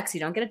down the sex, you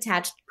don't get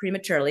attached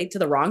prematurely to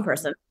the wrong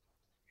person.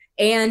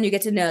 And you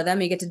get to know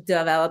them, you get to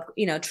develop,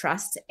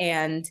 trust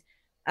and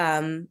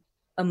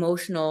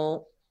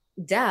emotional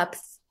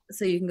depth.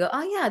 So you can go,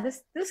 oh yeah,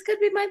 this could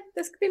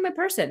be my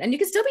person. And you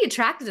can still be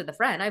attracted to the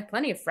friend. I have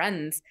plenty of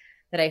friends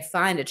that I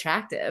find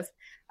attractive.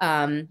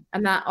 I'm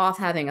not off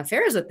having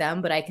affairs with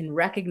them, but I can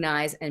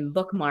recognize and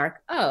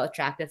bookmark, oh,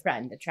 attractive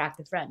friend. And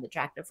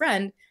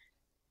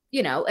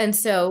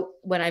so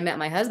when I met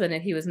my husband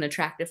and he was an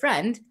attractive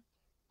friend,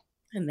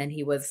 and then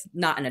he was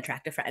not an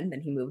attractive friend,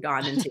 and he moved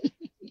on into,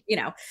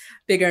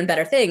 bigger and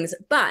better things.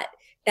 But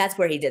that's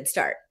where he did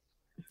start.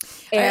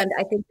 And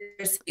I think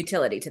there's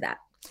utility to that.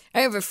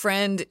 I have a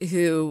friend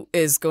who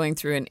is going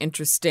through an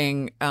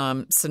interesting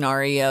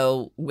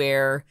scenario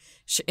where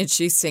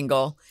she's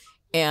single,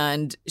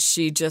 and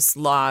she just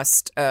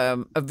lost a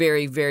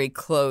very, very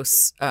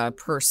close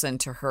person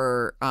to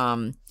her.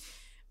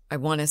 I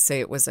want to say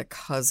it was a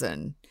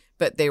cousin,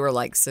 but they were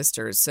like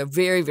sisters. So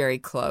very, very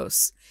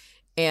close.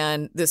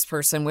 And this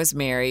person was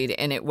married,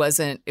 and it was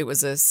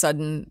a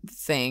sudden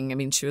thing. I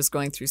mean, she was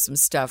going through some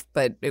stuff,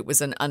 but it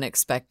was an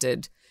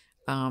unexpected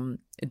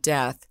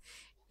death.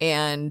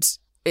 And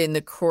in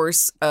the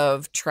course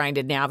of trying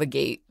to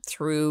navigate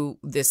through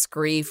this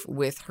grief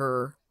with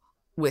her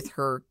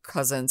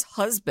cousin's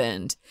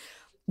husband,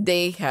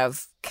 they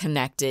have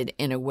connected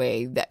in a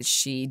way that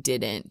she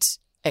didn't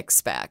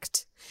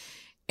expect.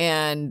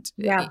 And,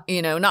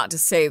 not to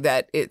say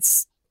that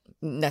it's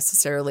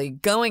necessarily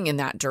going in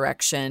that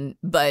direction,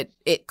 but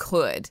it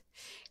could.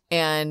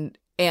 And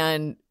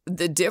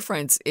the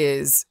difference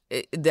is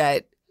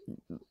that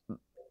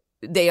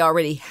they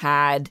already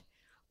had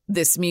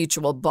this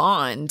mutual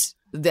bond,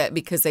 that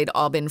because they'd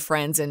all been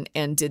friends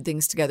and did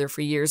things together for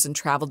years and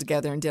traveled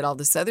together and did all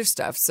this other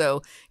stuff.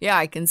 So yeah,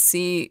 I can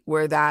see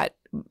where that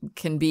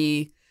can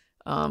be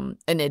an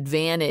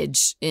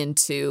advantage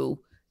into,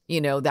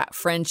 that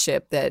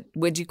friendship that,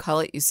 what'd you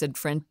call it? You said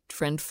friend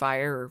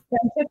fire?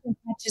 Friendship that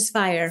catches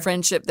fire.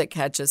 Friendship that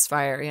catches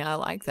fire. Yeah, I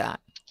like that.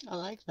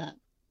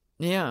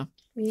 Yeah.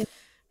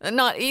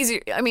 Not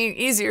easy. I mean,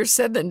 easier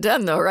said than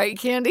done though, right,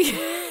 Candy?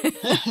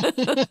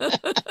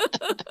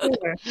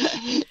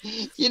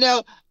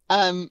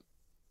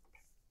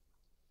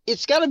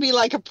 It's got to be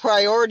like a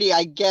priority,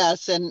 I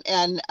guess. And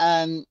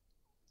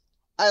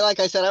like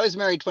I said, I was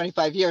married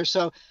 25 years,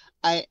 so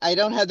I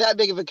don't have that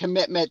big of a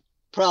commitment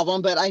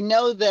problem, but I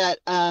know that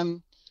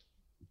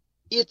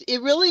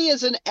it really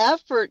is an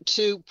effort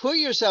to put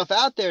yourself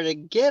out there, to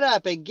get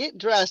up and get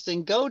dressed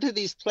and go to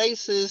these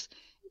places.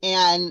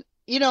 And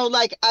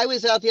like I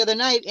was out the other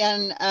night,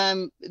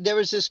 and there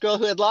was this girl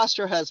who had lost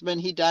her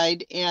husband. He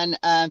died, and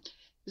it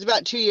was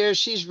about 2 years.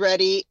 She's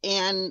ready,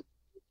 and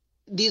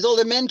these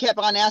older men kept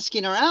on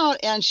asking her out,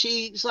 and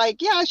she's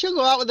like, yeah, she'll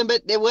go out with them,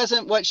 but it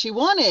wasn't what she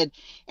wanted.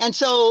 And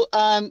so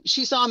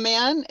she saw a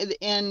man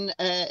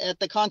at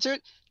the concert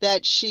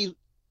that she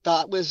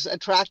thought was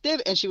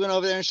attractive, and she went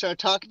over there and started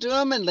talking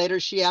to him, and later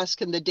she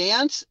asked him to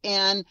dance,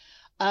 and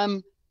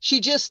she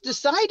just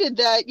decided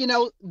that,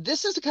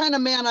 this is the kind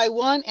of man I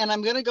want, and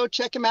I'm going to go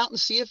check him out and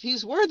see if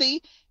he's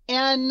worthy.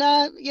 And,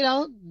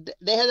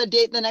 they had a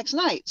date the next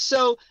night.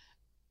 So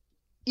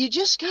you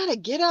just got to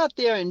get out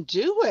there and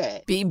do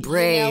it. Be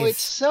brave.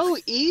 It's so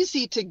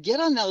easy to get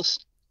on those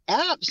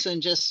apps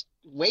and just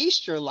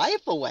waste your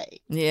life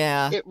away.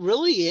 Yeah. It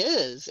really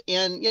is.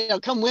 And,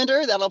 come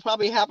winter, that'll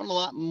probably happen a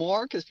lot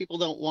more because people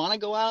don't want to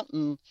go out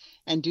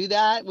and do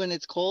that when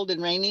it's cold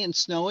and rainy and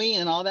snowy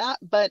and all that.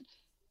 But,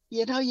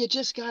 you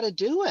just got to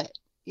do it.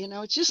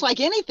 it's just like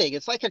anything.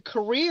 It's like a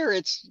career.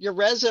 It's your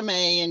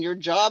resume and your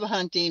job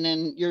hunting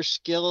and your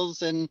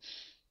skills. And,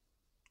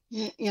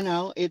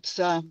 it's,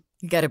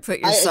 You got to put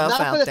it's yourself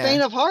not out for the there.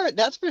 faint of heart.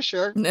 That's for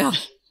sure. No,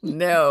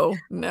 no.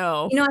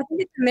 I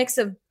think it's a mix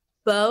of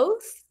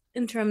both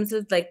in terms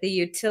of like the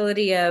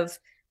utility of,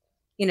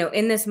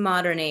 in this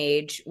modern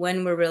age,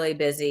 when we're really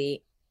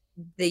busy,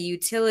 the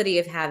utility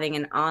of having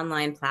an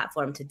online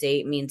platform to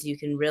date means you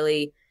can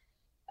really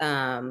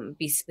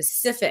be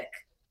specific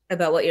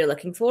about what you're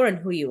looking for and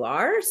who you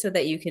are, so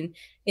that you can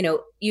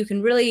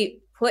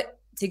really put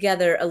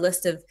together a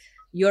list of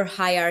your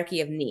hierarchy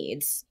of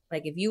needs.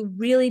 Like if you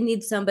really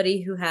need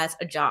somebody who has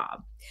a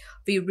job,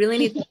 if you really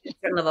need a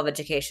certain level of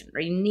education,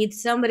 or you need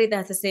somebody that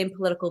has the same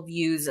political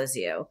views as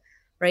you,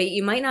 right?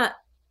 You might not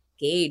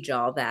gauge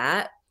all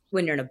that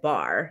when you're in a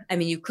bar. I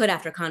mean, you could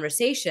after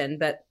conversation,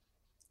 but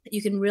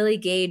you can really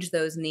gauge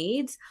those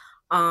needs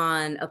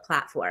on a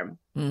platform.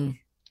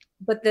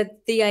 But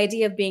the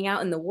idea of being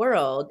out in the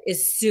world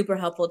is super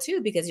helpful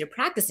too, because you're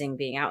practicing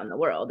being out in the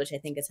world, which I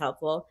think is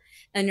helpful.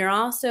 And you're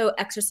also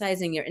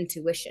exercising your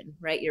intuition,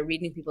 right? You're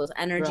reading people's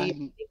energy, Right.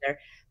 reading their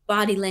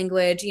body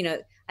language.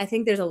 I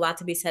think there's a lot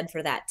to be said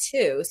for that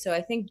too. So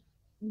I think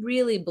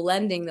really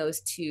blending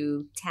those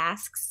two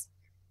tasks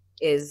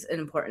is an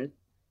important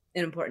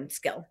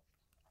skill.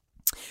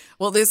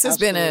 Well, this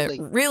has Absolutely.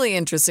 been a really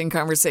interesting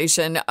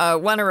conversation.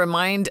 Want to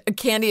remind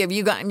Candy, have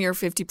you gotten your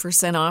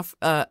 50% off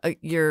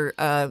your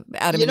Adam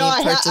and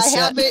Eve purchase I yet?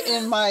 have it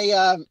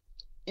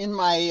in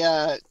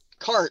my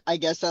cart. I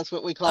guess that's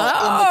what we call it, in the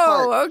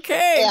Oh, cart.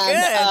 okay,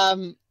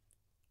 And good.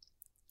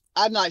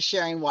 I'm not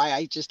sharing why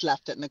I just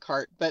left it in the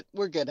cart, but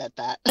we're good at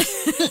that.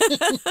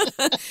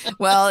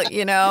 Well,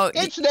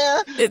 It's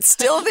there. it's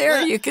still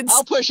there. You can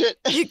I'll push it.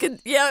 You can,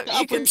 yeah,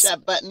 I'll you can. push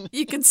that button.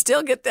 You can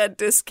still get that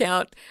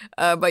discount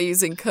by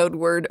using code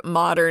word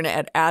modern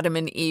at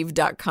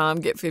adamandeve.com.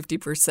 Get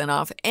 50%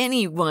 off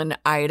any one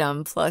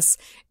item. Plus,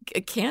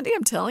 Candy,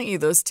 I'm telling you,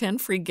 those 10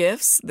 free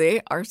gifts, they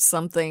are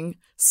something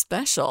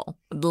special.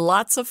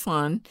 Lots of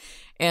fun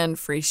and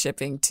free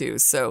shipping too.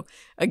 So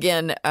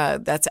again,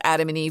 that's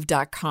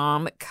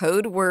adamandeve.com,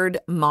 code word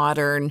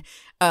modern.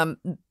 I'm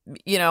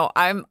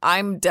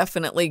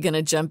definitely going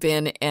to jump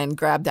in and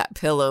grab that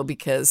pillow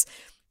because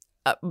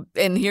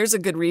and here's a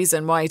good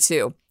reason why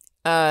too.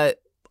 I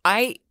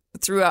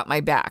threw out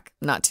my back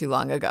not too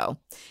long ago.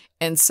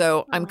 And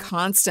so I'm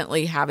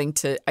constantly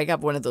I got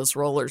one of those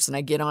rollers and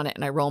I get on it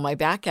and I roll my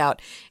back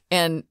out.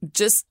 And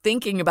just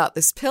thinking about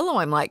this pillow,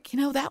 I'm like,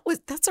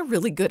 that's a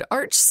really good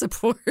arch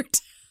support.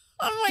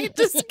 I might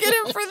just get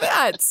him for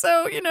that.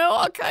 So,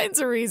 all kinds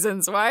of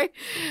reasons why.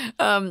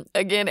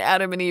 Again,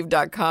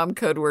 adamandeve.com,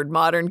 code word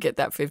modern, get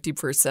that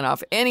 50%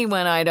 off any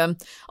one item,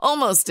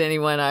 almost any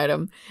one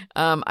item.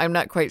 I'm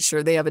not quite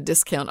sure they have a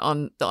discount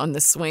on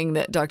the swing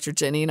that Dr.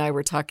 Jenny and I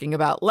were talking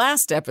about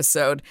last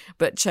episode,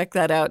 but check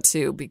that out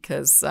too,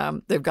 because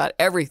they've got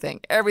everything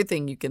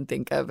you can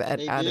think of at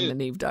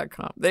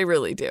adamandeve.com. They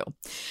really do.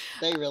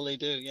 They really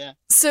do, yeah.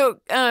 So,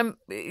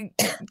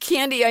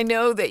 Candy, I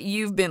know that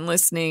you've been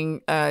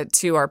listening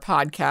to our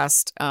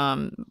podcast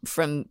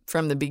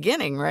from the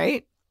beginning,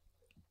 right?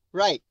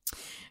 Right.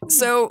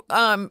 So,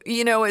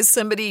 as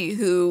somebody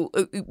who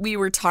we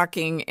were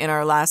talking in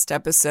our last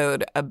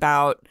episode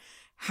about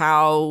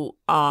how,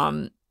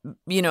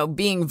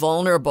 being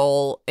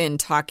vulnerable in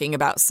talking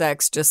about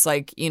sex, just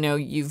like,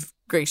 you've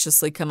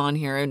graciously come on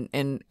here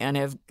and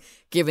have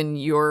given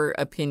your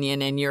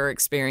opinion and your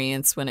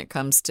experience when it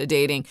comes to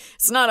dating.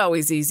 It's not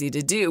always easy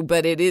to do,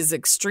 but it is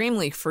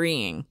extremely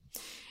freeing.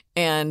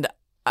 And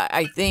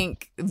I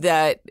think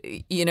that,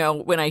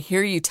 when I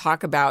hear you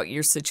talk about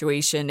your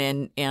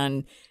situation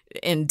and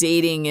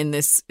dating in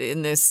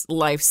this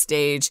life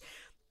stage,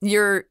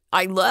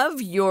 I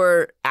love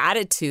your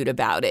attitude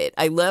about it.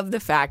 I love the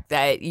fact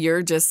that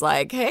you're just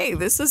like, hey,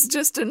 this is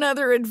just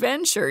another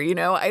adventure.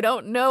 I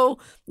don't know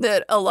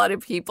that a lot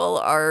of people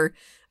are,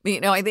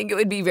 I think it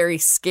would be very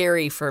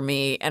scary for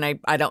me. And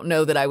I don't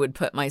know that I would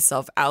put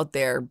myself out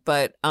there,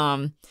 but,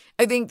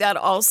 I think that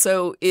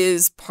also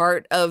is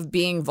part of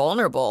being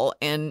vulnerable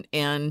and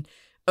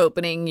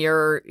opening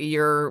your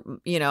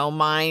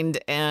mind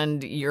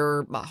and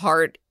your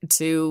heart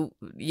to,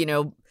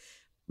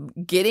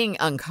 getting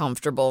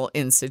uncomfortable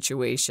in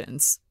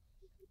situations.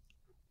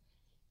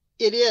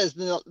 It is.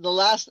 The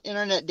last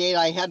internet date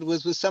I had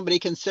was with somebody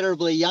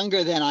considerably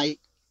younger than I.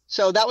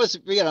 So that was,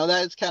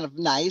 that's kind of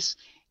nice.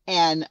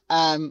 And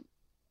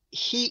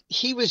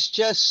he was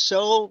just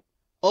so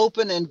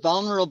open and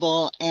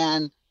vulnerable.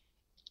 And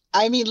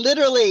I mean,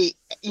 literally,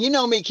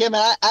 me, Kim,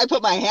 and I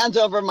put my hands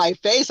over my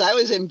face. I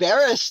was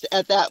embarrassed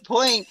at that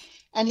point.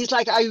 And he's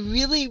like, I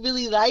really,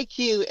 really like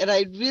you. And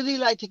I'd really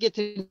like to get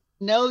to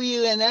know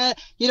you. And that,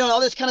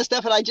 all this kind of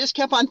stuff. And I just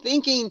kept on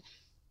thinking,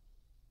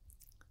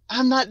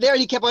 I'm not there.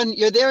 And he kept on,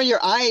 you're there in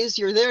your eyes.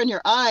 You're there in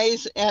your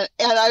eyes. And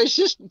I was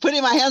just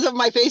putting my hands over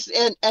my face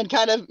and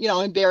kind of,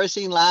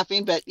 embarrassing,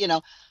 laughing. But,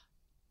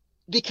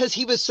 because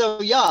he was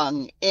so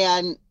young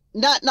and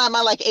not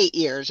my like 8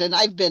 years. And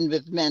I've been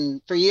with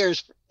men for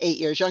years, 8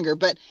 years younger,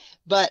 but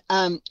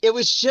it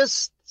was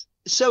just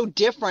so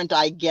different,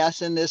 I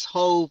guess, in this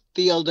whole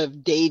field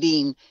of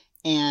dating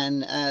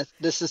and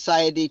the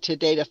society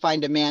today to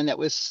find a man that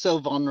was so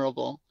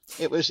vulnerable.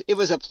 It was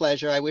a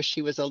pleasure. I wish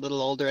he was a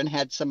little older and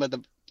had some of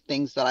the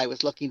things that I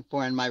was looking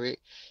for in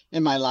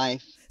my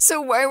life.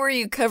 So why were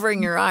you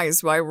covering your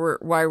eyes? Why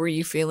were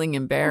you feeling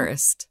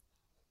embarrassed?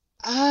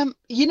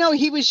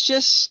 He was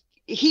just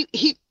he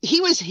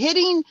was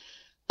hitting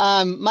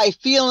my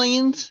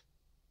feelings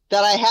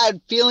that I had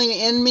feeling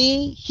in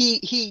me.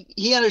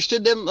 He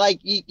understood them, like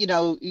you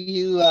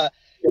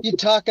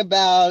talk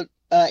about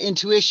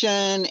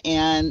intuition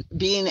and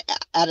being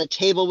at a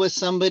table with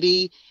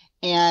somebody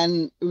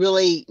and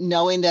really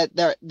knowing that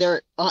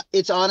they're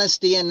it's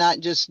honesty and not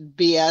just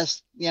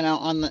BS,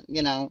 on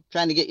the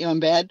trying to get you in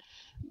bed.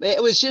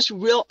 It was just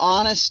real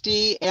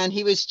honesty, and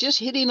he was just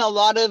hitting a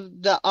lot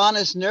of the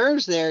honest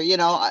nerves there.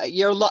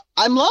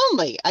 I'm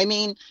lonely. I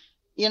mean,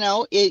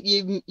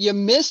 you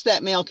miss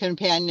that male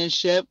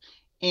companionship,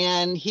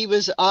 and he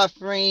was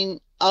offering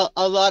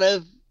a lot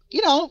of,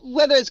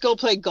 whether it's go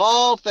play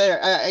golf or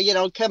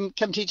come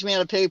teach me how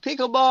to play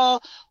pickleball,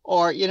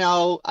 or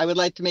I would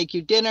like to make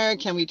you dinner.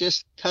 Can we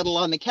just cuddle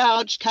on the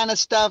couch? Kind of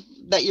stuff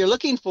that you're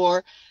looking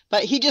for.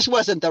 But he just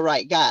wasn't the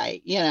right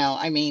guy.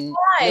 I mean,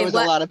 there was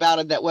a lot about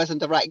him that wasn't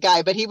the right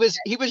guy, but he was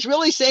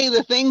really saying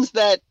the things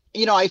that,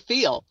 I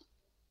feel.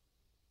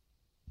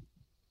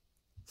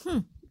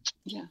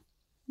 Yeah.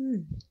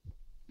 I'm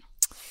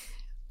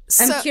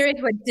curious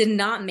what did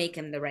not make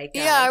him the right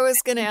guy. Yeah, I was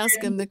going to ask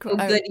him the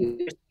question. Good, you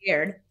were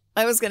scared.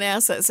 I was going to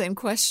ask that same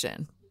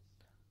question.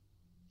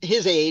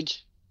 His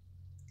age,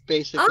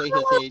 basically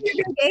his age.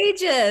 You're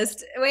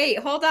ageist. Wait,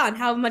 hold on.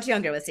 How much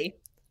younger was he?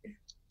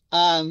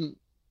 9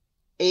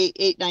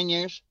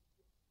 years.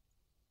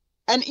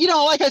 And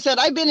like I said,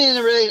 I've been in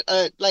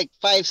a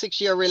 5-6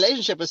 year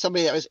relationship with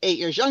somebody that was 8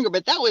 years younger,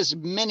 but that was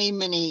many,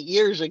 many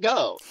years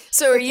ago.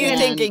 So are you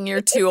thinking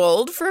you're too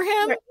old for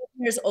him? 8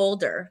 years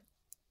older.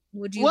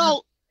 Would you?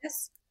 Well,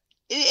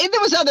 there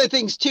was other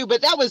things too,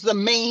 but that was the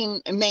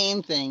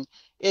main thing,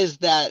 is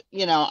that,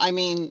 I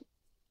mean,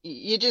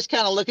 you just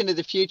kind of look into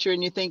the future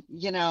and you think,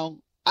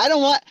 I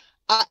don't want,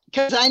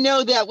 because I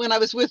know that when I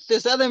was with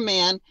this other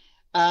man,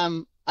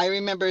 I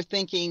remember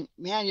thinking,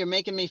 man, you're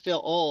making me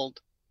feel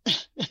old.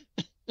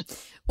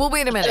 Well,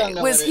 wait a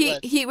minute. Was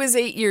he was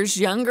 8 years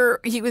younger?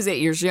 He was 8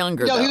 years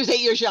younger. No, though. He was 8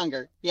 years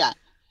younger. Yeah.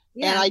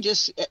 And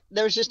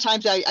there was just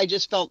times I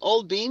just felt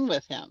old being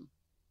with him.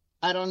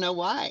 I don't know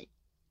why.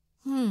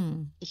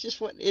 It's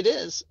just what it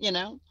is,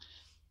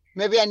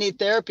 Maybe I need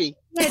therapy.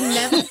 Let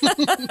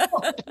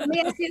me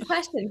ask you a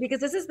question, because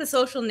this is the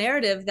social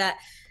narrative that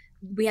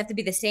we have to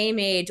be the same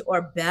age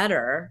or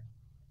better.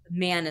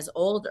 Man is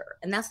older,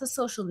 and that's the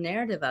social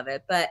narrative of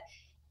it. But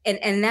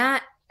and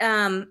that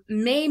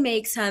may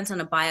make sense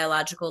on a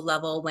biological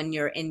level when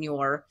you're in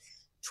your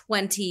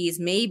 20s,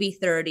 maybe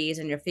 30s,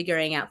 and you're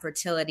figuring out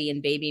fertility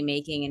and baby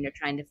making, and you're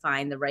trying to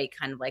find the right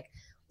kind of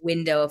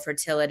window of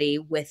fertility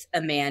with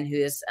a man who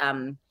is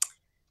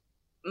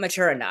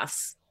mature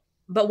enough.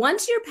 But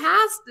once you're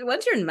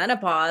in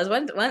menopause,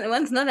 once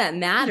none of that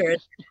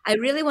matters, I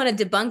really want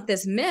to debunk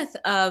this myth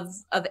of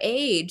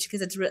age,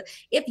 because it's real.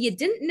 If you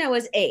didn't know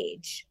his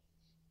age,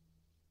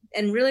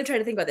 and really try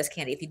to think about this,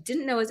 Candy, if you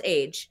didn't know his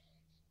age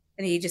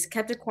and he just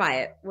kept it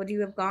quiet, would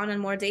you have gone on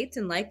more dates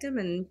and liked him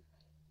and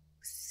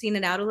seen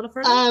it out a little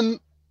further?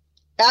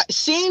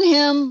 Seeing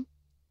him,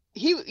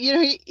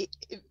 he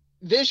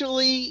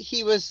visually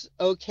he was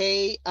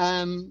okay.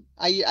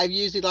 I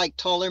usually like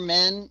taller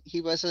men.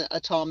 He wasn't a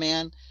tall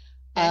man.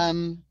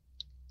 Okay.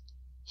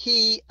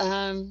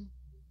 I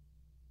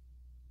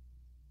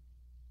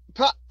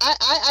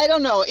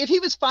don't know if he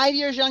was 5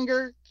 years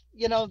younger.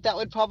 That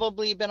would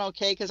probably have been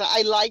okay, because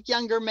I like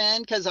younger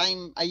men, because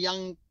I'm a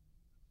young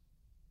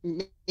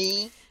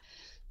me.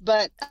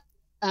 But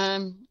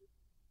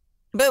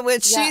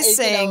what she's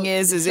saying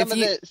is some of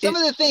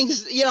the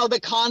things, the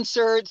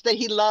concerts that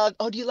he loved.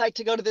 Oh, do you like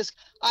to go to this?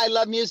 I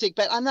love music,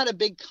 but I'm not a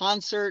big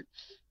concert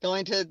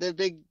going to the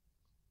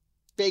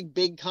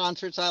big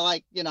concerts. I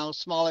like,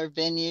 smaller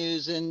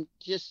venues, and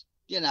just,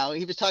 he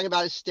was talking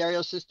about his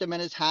stereo system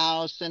in his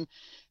house and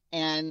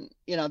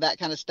that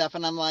kind of stuff.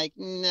 And I'm like,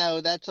 no,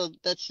 that's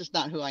just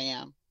not who I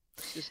am.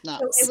 It's just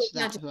not,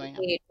 who I am.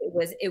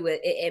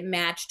 It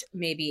matched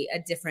maybe a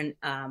different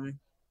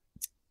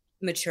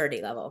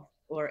maturity level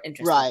or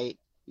interest. Right.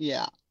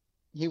 Yeah.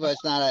 He was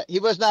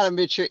not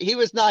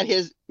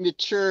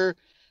mature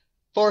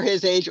for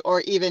his age,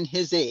 or even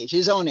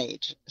his own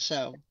age.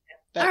 So,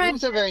 but he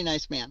was a very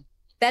nice man.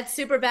 That's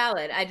super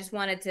valid. I just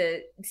wanted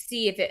to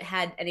see if it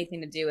had anything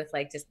to do with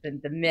just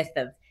the myth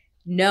of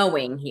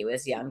knowing he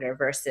was younger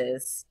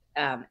versus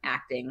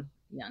acting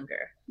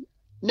younger.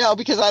 No,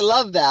 because I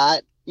love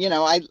that.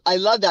 I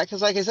love that,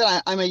 because like I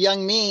said, I'm a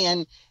young me,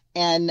 and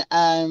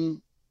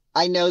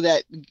I know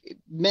that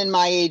men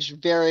my age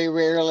very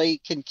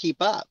rarely can keep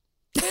up.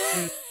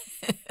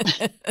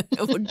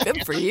 Well,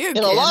 good for you, in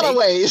Candy. A lot of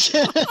ways.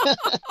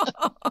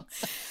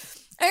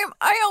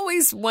 I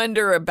always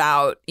wonder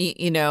about,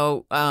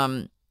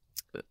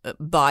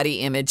 body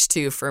image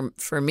too.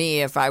 For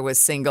me, if I was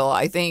single,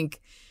 I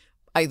think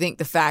I think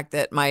the fact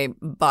that my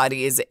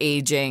body is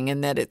aging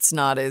and that it's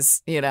not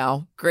as,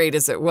 great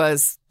as it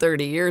was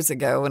 30 years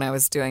ago when I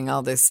was doing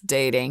all this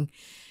dating,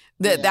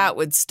 that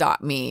would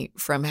stop me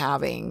from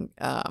having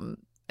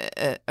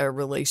a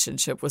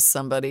relationship with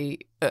somebody,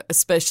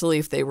 especially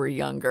if they were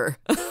younger.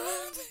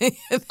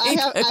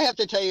 I have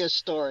to tell you a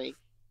story.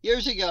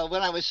 Years ago,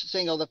 when I was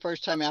single the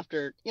first time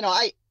after,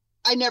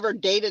 I never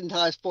dated until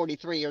I was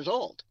 43 years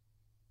old,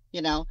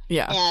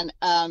 Yeah. And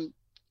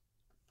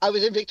I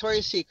was in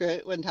Victoria's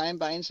Secret one time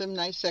buying some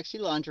nice, sexy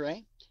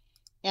lingerie.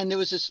 And there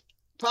was this,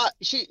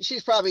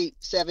 she's probably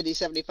 70,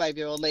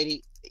 75-year-old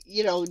lady,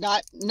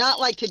 not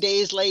like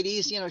today's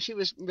ladies, she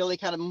was really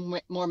kind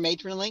of more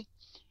matronly.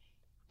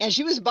 And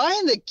she was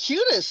buying the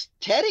cutest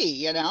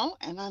teddy, and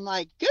I'm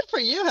like, good for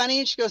you, honey.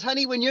 And she goes,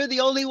 honey, when you're the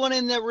only one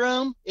in the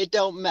room, it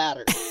don't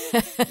matter,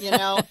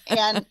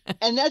 and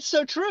that's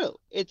so true.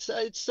 It's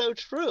so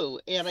true.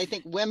 And I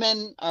think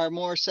women are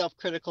more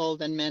self-critical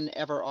than men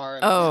ever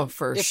are.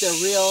 For if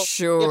they're real,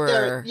 sure. If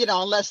they're,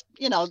 unless,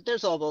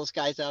 there's all those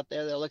guys out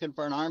there, they're looking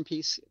for an arm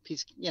piece,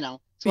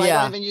 So I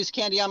don't even use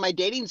candy on my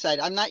dating site.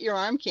 I'm not your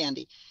arm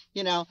candy,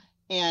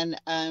 and,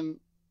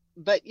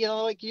 but,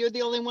 like you're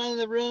the only one in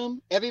the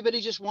room. Everybody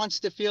just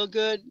wants to feel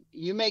good.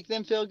 You make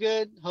them feel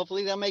good.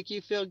 Hopefully they'll make you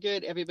feel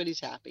good.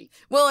 Everybody's happy.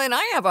 Well, and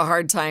I have a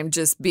hard time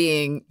just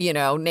being,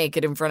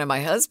 naked in front of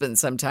my husband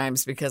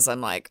sometimes because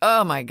I'm like,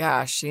 oh, my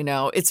gosh,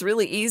 it's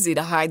really easy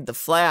to hide the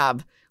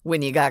flab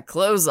when you got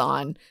clothes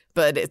on,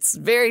 but it's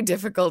very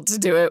difficult to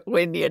do it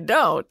when you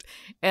don't.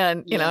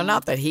 And,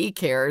 not that he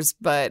cares,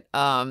 but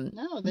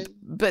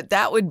but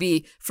that would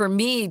be for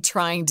me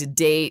trying to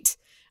date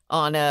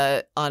on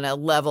a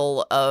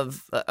level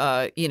of,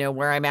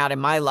 where I'm at in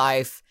my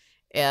life.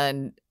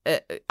 And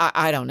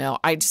I don't know.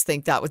 I just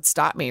think that would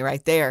stop me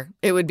right there.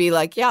 It would be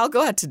like, yeah, I'll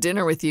go out to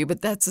dinner with you, but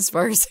that's as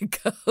far as it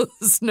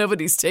goes.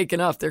 Nobody's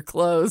taken off their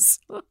clothes.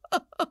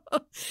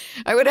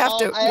 I would have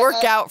to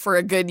work out for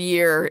a good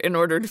year in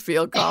order to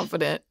feel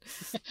confident.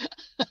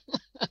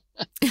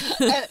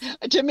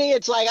 To me,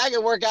 it's like I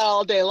could work out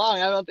all day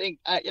long. I don't think,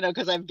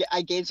 because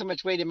I gained so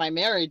much weight in my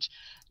marriage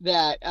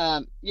that,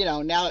 now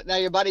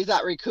your body's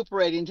not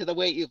recuperating to the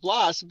weight you've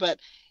lost. But,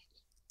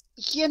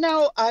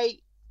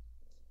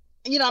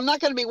 I'm not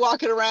going to be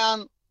walking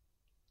around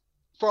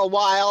for a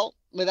while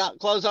without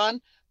clothes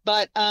on.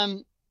 But,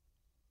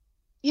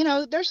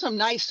 there's some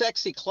nice,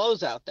 sexy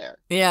clothes out there.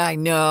 Yeah, I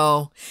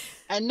know.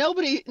 And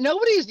nobody's,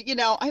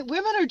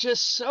 women are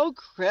just so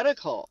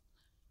critical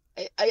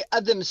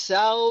of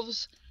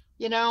themselves.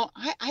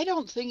 I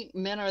don't think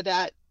men are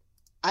that.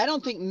 I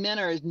don't think men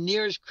are as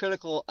near as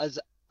critical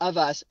of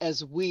us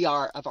as we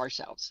are of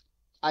ourselves.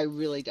 I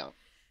really don't.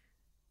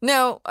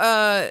 No,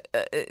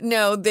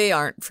 no, they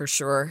aren't for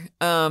sure.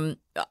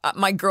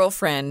 My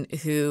girlfriend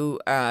who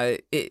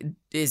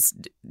is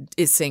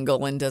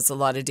single and does a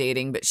lot of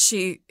dating, but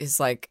she is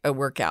like a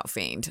workout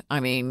fiend. I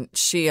mean,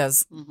 she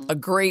has a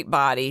great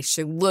body.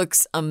 She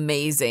looks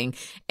amazing.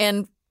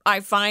 And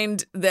I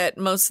find that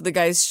most of the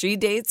guys she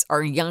dates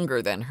are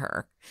younger than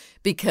her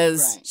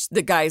because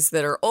the guys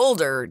that are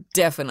older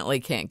definitely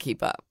can't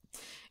keep up.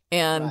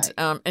 And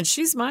and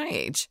she's my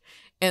age.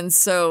 And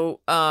so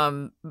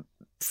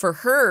for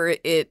her,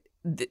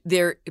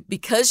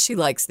 because she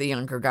likes the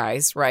younger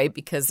guys, right?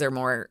 Because they're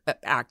more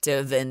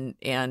active and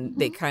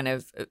they kind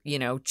of,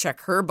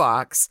 check her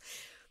box.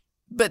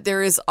 But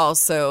there is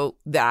also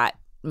that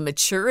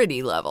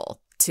maturity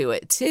level to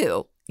it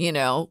too,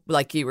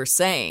 like you were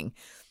saying.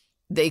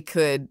 They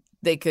could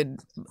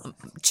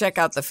check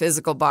out the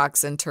physical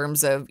box in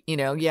terms of,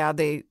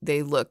 they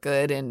look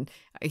good and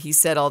he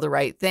said all the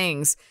right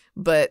things,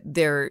 but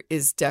there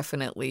is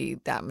definitely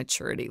that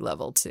maturity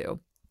level too.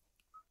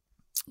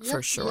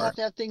 For sure. You have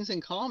to have things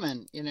in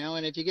common,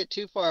 and if you get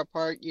too far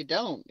apart, you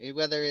don't,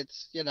 whether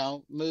it's,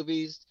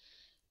 movies,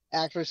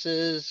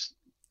 actresses,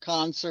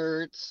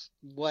 concerts,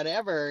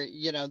 whatever,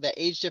 the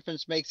age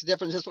difference makes a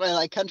difference. That's why I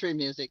like country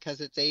music,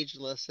 because it's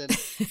ageless and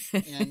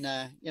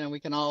we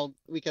can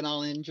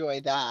all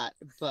enjoy that.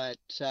 But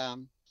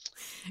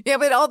yeah,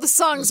 but all the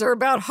songs are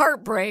about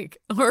heartbreak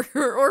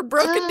or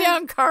broken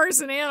down cars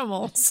and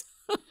animals.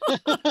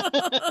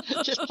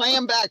 Just play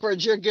them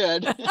backwards. You're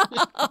good.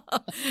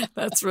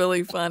 That's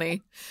really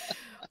funny.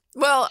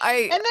 Well,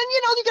 and then,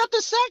 you got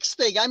the sex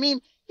thing. I mean,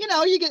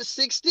 you get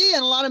 60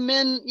 and a lot of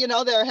men,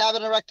 they're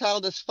having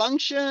erectile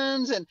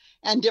dysfunctions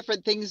and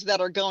different things that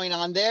are going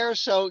on there.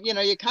 So,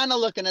 you're kind of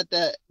looking at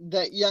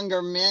the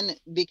younger men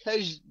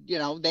because,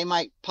 they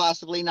might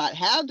possibly not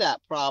have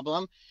that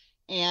problem.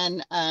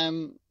 And,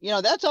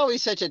 that's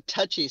always such a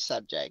touchy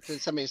subject.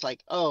 And somebody's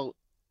like, oh,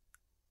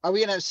 are we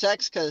going to have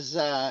sex? Because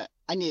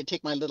I need to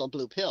take my little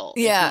blue pill.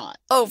 Yeah.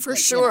 Oh, for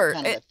sure.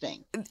 Kind of a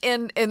thing.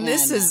 And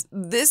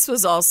this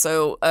was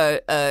also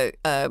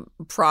a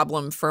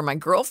problem for my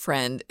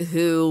girlfriend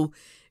who,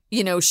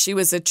 she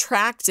was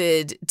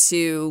attracted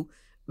to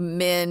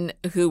men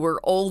who were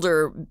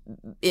older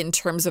in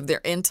terms of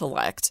their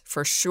intellect,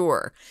 for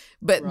sure.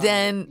 But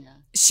then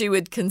she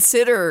would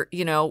consider,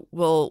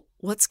 well,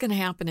 what's going to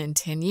happen in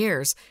 10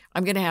 years?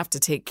 I'm going to have to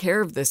take care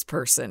of this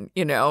person,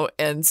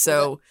 and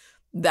so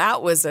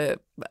That was a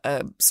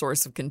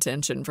source of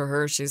contention for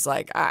her. She's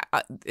like,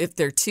 if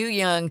they're too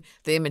young,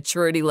 the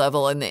immaturity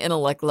level and the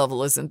intellect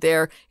level isn't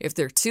there. If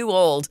they're too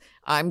old,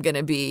 I'm going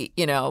to be,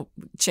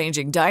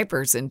 changing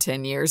diapers in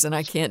 10 years, and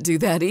I can't do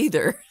that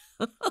either.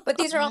 But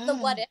these are all the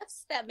what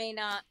ifs that may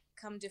not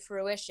come to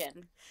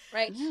fruition,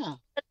 right? Yeah.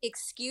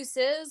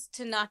 Excuses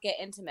to not get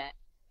intimate.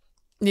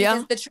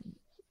 Yeah. Because who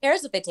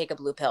cares if they take a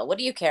blue pill? What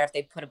do you care if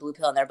they put a blue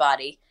pill in their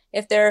body?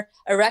 If their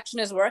erection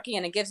is working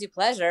and it gives you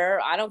pleasure,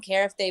 I don't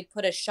care if they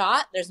put a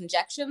shot, there's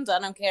injections. I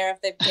don't care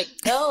if they take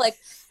a pill.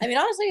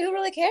 Honestly, who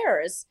really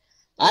cares?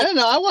 I don't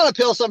know. I want a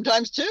pill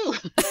sometimes too.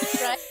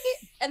 Right?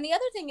 And the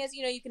other thing is,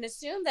 you can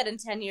assume that in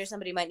 10 years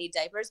somebody might need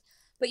diapers.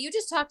 But you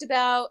just talked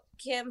about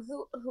Kim,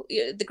 who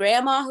the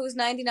grandma who's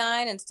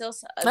 99 and still.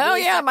 Oh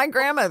yeah, my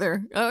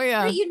grandmother. Oh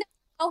yeah. You never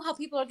know how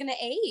people are going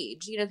to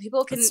age.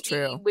 People can. That's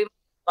true. We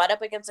butt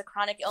up against a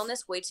chronic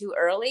illness way too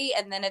early,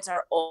 and then it's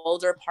our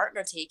older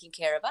partner taking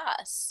care of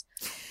us.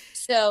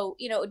 So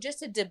just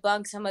to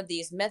debunk some of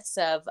these myths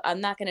of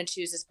I'm not going to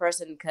choose this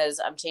person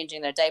because I'm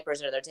changing their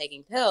diapers or they're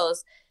taking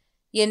pills.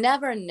 You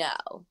never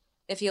know.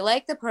 If you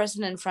like the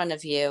person in front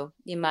of you,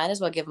 you might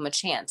as well give them a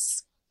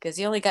chance because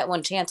you only got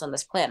one chance on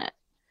this planet.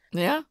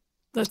 Yeah,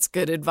 that's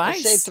good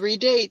advice. I say 3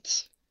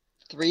 dates.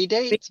 3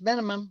 dates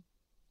minimum.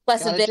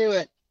 Plus Gotta do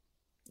it.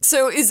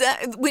 So is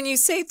that, when you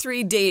say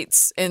 3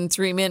 dates and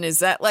 3 men, is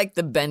that like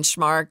the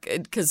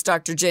benchmark? Because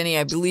Dr. Jenny,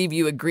 I believe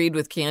you agreed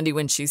with Candy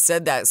when she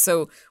said that.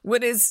 So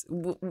what is,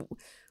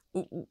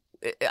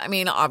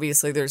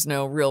 obviously there's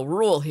no real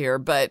rule here,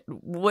 but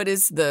what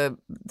is the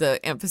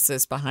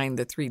emphasis behind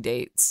the 3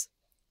 dates?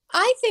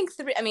 I think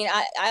 3,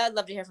 I'd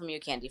love to hear from you,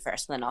 Candy,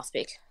 first, and then I'll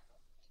speak.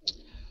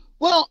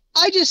 Well,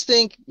 I just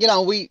think,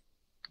 we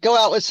go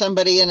out with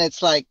somebody and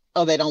it's like,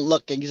 oh, they don't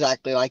look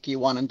exactly like you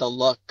want them to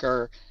look,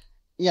 or,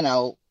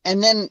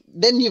 and then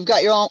you've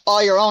got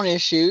all your own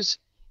issues.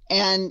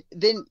 And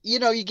then,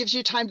 it gives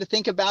you time to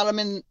think about them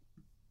and,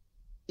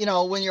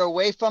 when you're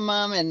away from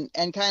them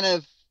and kind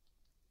of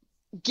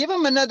give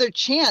them another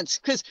chance.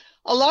 Because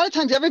a lot of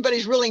times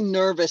everybody's really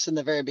nervous in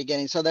the very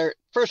beginning. So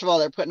first of all,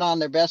 they're putting on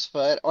their best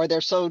foot, or they're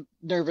so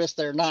nervous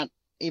they're not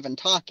even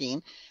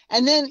talking.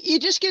 And then you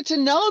just get to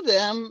know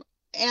them.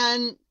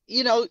 And,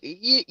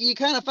 you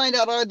kind of find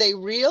out, are they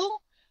real?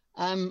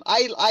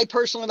 I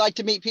personally like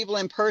to meet people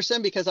in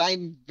person because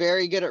I'm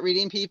very good at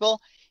reading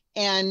people.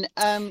 And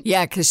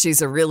yeah, because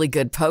she's a really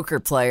good poker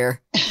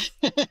player.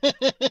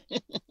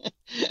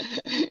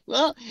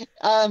 Well,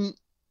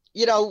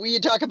 you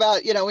talk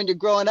about, when you're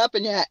growing up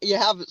and you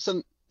have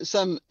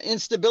some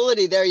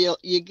instability there,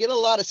 you get a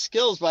lot of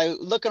skills by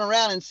looking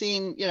around and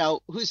seeing,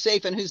 who's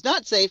safe and who's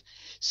not safe.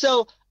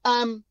 So,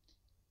 and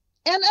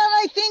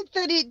I think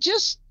that it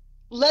just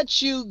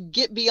lets you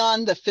get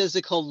beyond the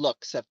physical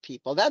looks of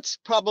people. That's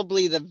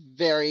probably the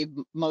very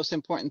most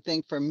important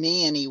thing for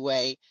me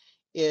anyway,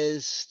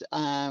 is,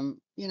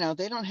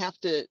 they don't have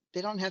to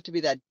be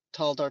that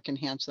tall, dark, and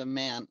handsome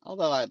man,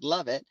 although I'd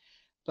love it.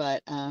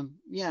 But, and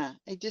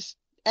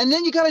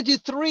then you got to do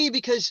 3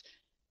 because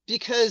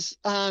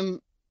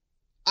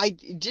I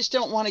just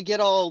don't want to get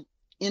all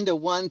into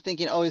one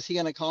thinking, oh, is he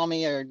going to call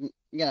me, or,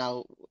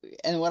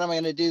 and what am I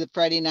going to do the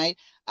Friday night?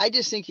 I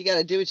just think you got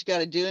to do what you got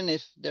to do. And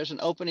if there's an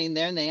opening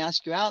there and they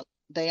ask you out,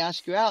 they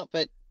ask you out.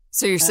 But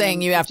so you're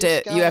saying you have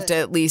to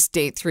at least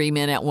date 3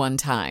 men at one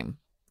time,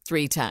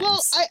 3 times. Well,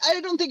 I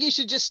don't think you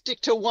should just stick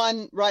to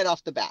one right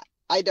off the bat.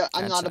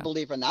 I'm not a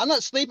believer in that. I'm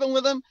not sleeping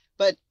with them,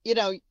 but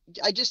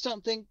I just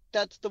don't think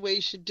that's the way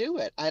you should do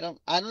it. I don't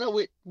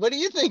know. What do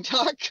you think,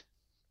 Doc?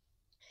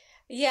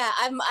 Yeah,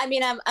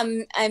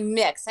 I'm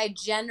mixed. I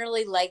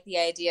generally like the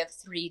idea of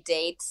 3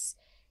 dates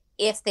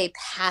if they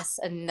pass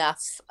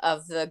enough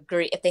of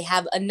if they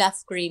have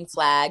enough green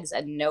flags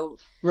and no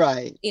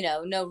red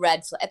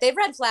flags. If they have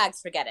red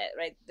flags, forget it,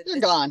 right? They're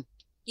gone.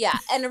 Yeah,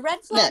 and a red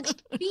flag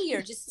would be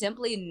you're just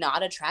simply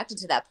not attracted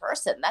to that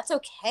person. That's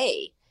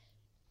okay,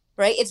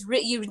 right?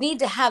 You need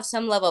to have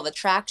some level of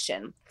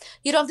attraction.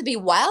 You don't have to be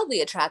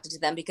wildly attracted to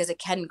them because it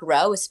can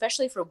grow,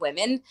 especially for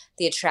women.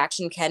 The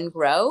attraction can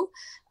grow.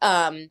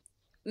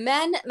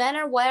 Men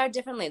are wired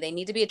differently. They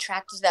need to be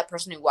attracted to that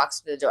person who walks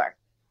through the door.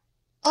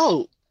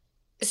 Oh,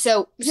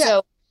 so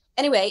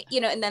anyway,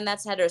 and then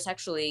that's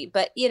heterosexually.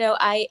 But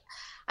I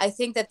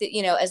think that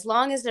as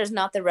long as there's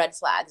not the red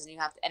flags, and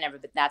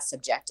that's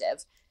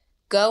subjective.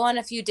 Go on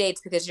a few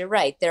dates because you're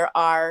right. There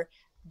are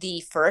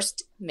the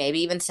first, maybe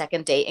even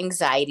second date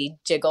anxiety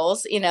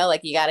jiggles. You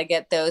got to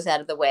get those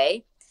out of the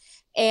way,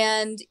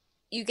 and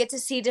you get to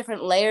see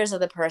different layers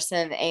of the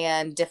person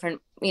and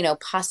different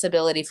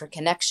possibility for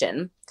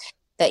connection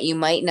that you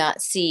might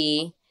not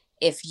see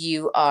if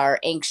you are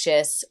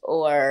anxious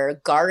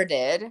or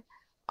guarded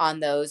on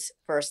those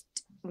first,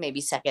 maybe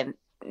second,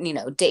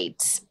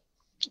 dates.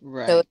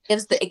 Right. So it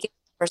gives the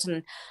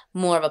person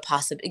more of a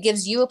possibility. It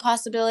gives you a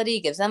possibility,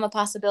 it gives them a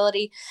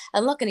possibility.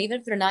 And look, and even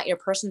if they're not your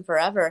person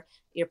forever,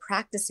 you're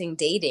practicing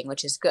dating,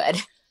 which is good.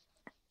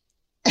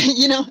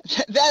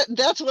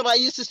 That's what I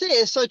used to say.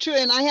 It's so true.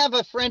 And I have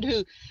a friend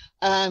who,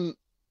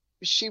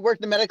 she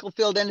worked in the medical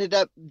field, ended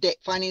up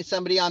finding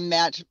somebody on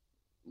Match,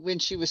 when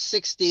she was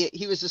 60.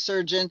 He was a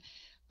surgeon.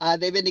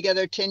 They've been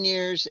together 10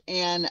 years.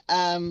 And,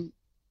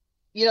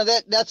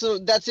 that's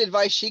the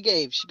advice she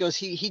gave. She goes,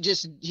 he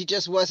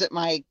just wasn't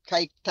my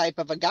type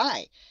of a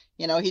guy.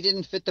 He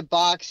didn't fit the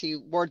box. He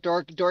wore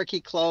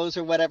dorky clothes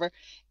or whatever.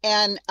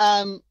 And,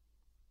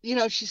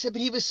 she said,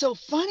 but he was so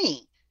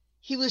funny.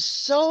 He was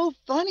so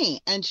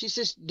funny. And she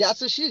says, that's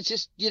what she is,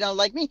 just,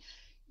 like me.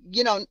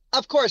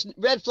 Of course,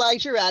 red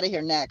flags, you're out of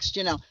here next,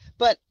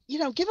 but,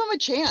 give them a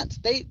chance.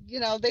 They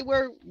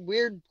wear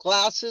weird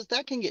glasses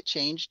that can get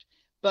changed.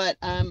 But,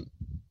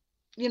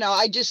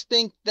 I just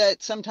think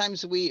that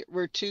sometimes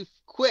we're too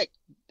quick.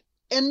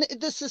 And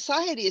the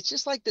society, it's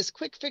just like this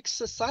quick fix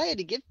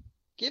society.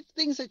 Give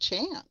things a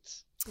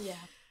chance. Yeah.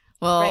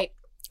 Well, right.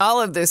 All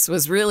of this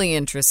was really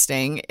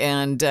interesting.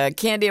 And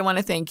Candy, I want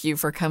to thank you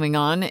for coming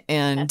on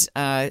and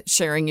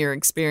sharing your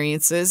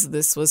experiences.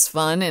 This was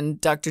fun. And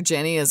Dr.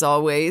 Jenny, as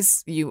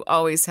always, you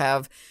always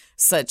have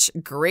such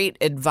great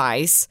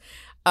advice.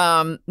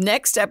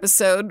 Next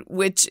episode,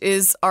 which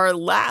is our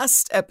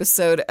last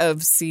episode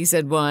of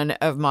season 1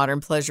 of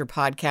Modern Pleasure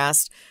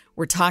Podcast,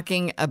 we're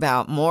talking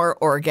about more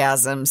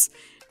orgasms.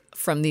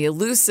 From the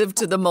elusive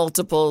to the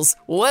multiples.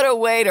 What a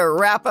way to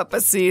wrap up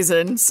a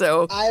season.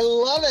 So I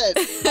love it.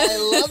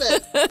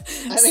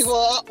 I think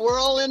we're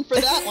all in for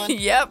that one.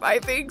 Yep, I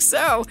think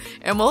so.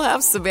 And we'll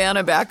have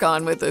Savannah back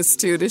on with us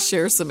too to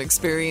share some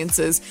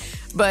experiences.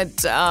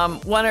 But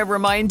want to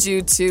remind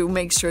you to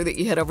make sure that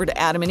you head over to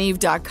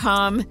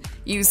adamandeve.com,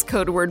 use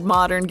code word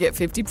modern, get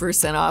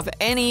 50% off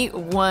any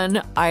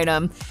one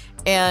item.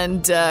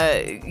 And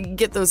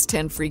get those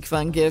 10 free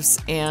fun gifts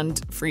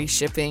and free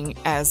shipping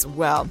as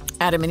well.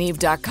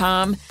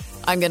 AdamandEve.com.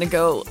 I'm going to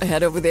go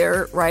head over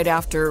there right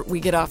after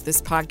we get off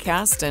this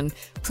podcast and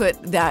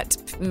put that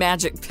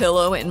magic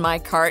pillow in my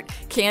cart.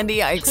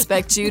 Candy, I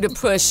expect you to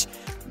push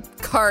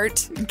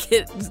cart,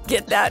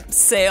 get that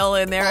sale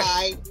in there.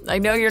 I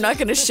know you're not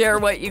going to share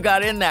what you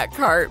got in that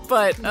cart,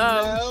 but no,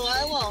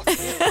 I won't.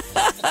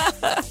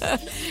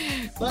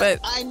 but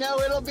I know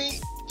it'll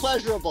be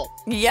pleasurable.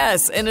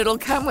 Yes, and it'll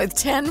come with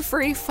 10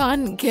 free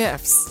fun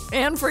gifts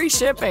and free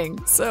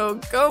shipping. So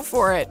go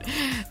for it.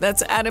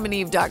 That's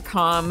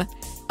adamandeve.com.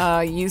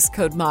 Use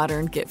code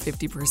MODERN, get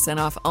 50%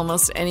 off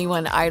almost any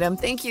one item.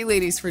 Thank you,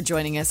 ladies, for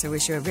joining us. I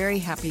wish you a very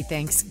happy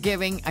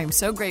Thanksgiving. I'm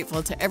so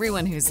grateful to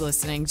everyone who's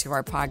listening to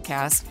our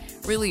podcast.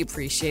 Really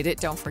appreciate it.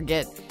 Don't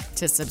forget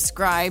to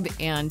subscribe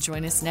and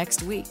join us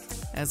next week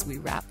as we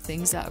wrap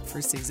things up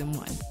for season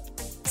 1.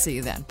 See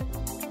you then.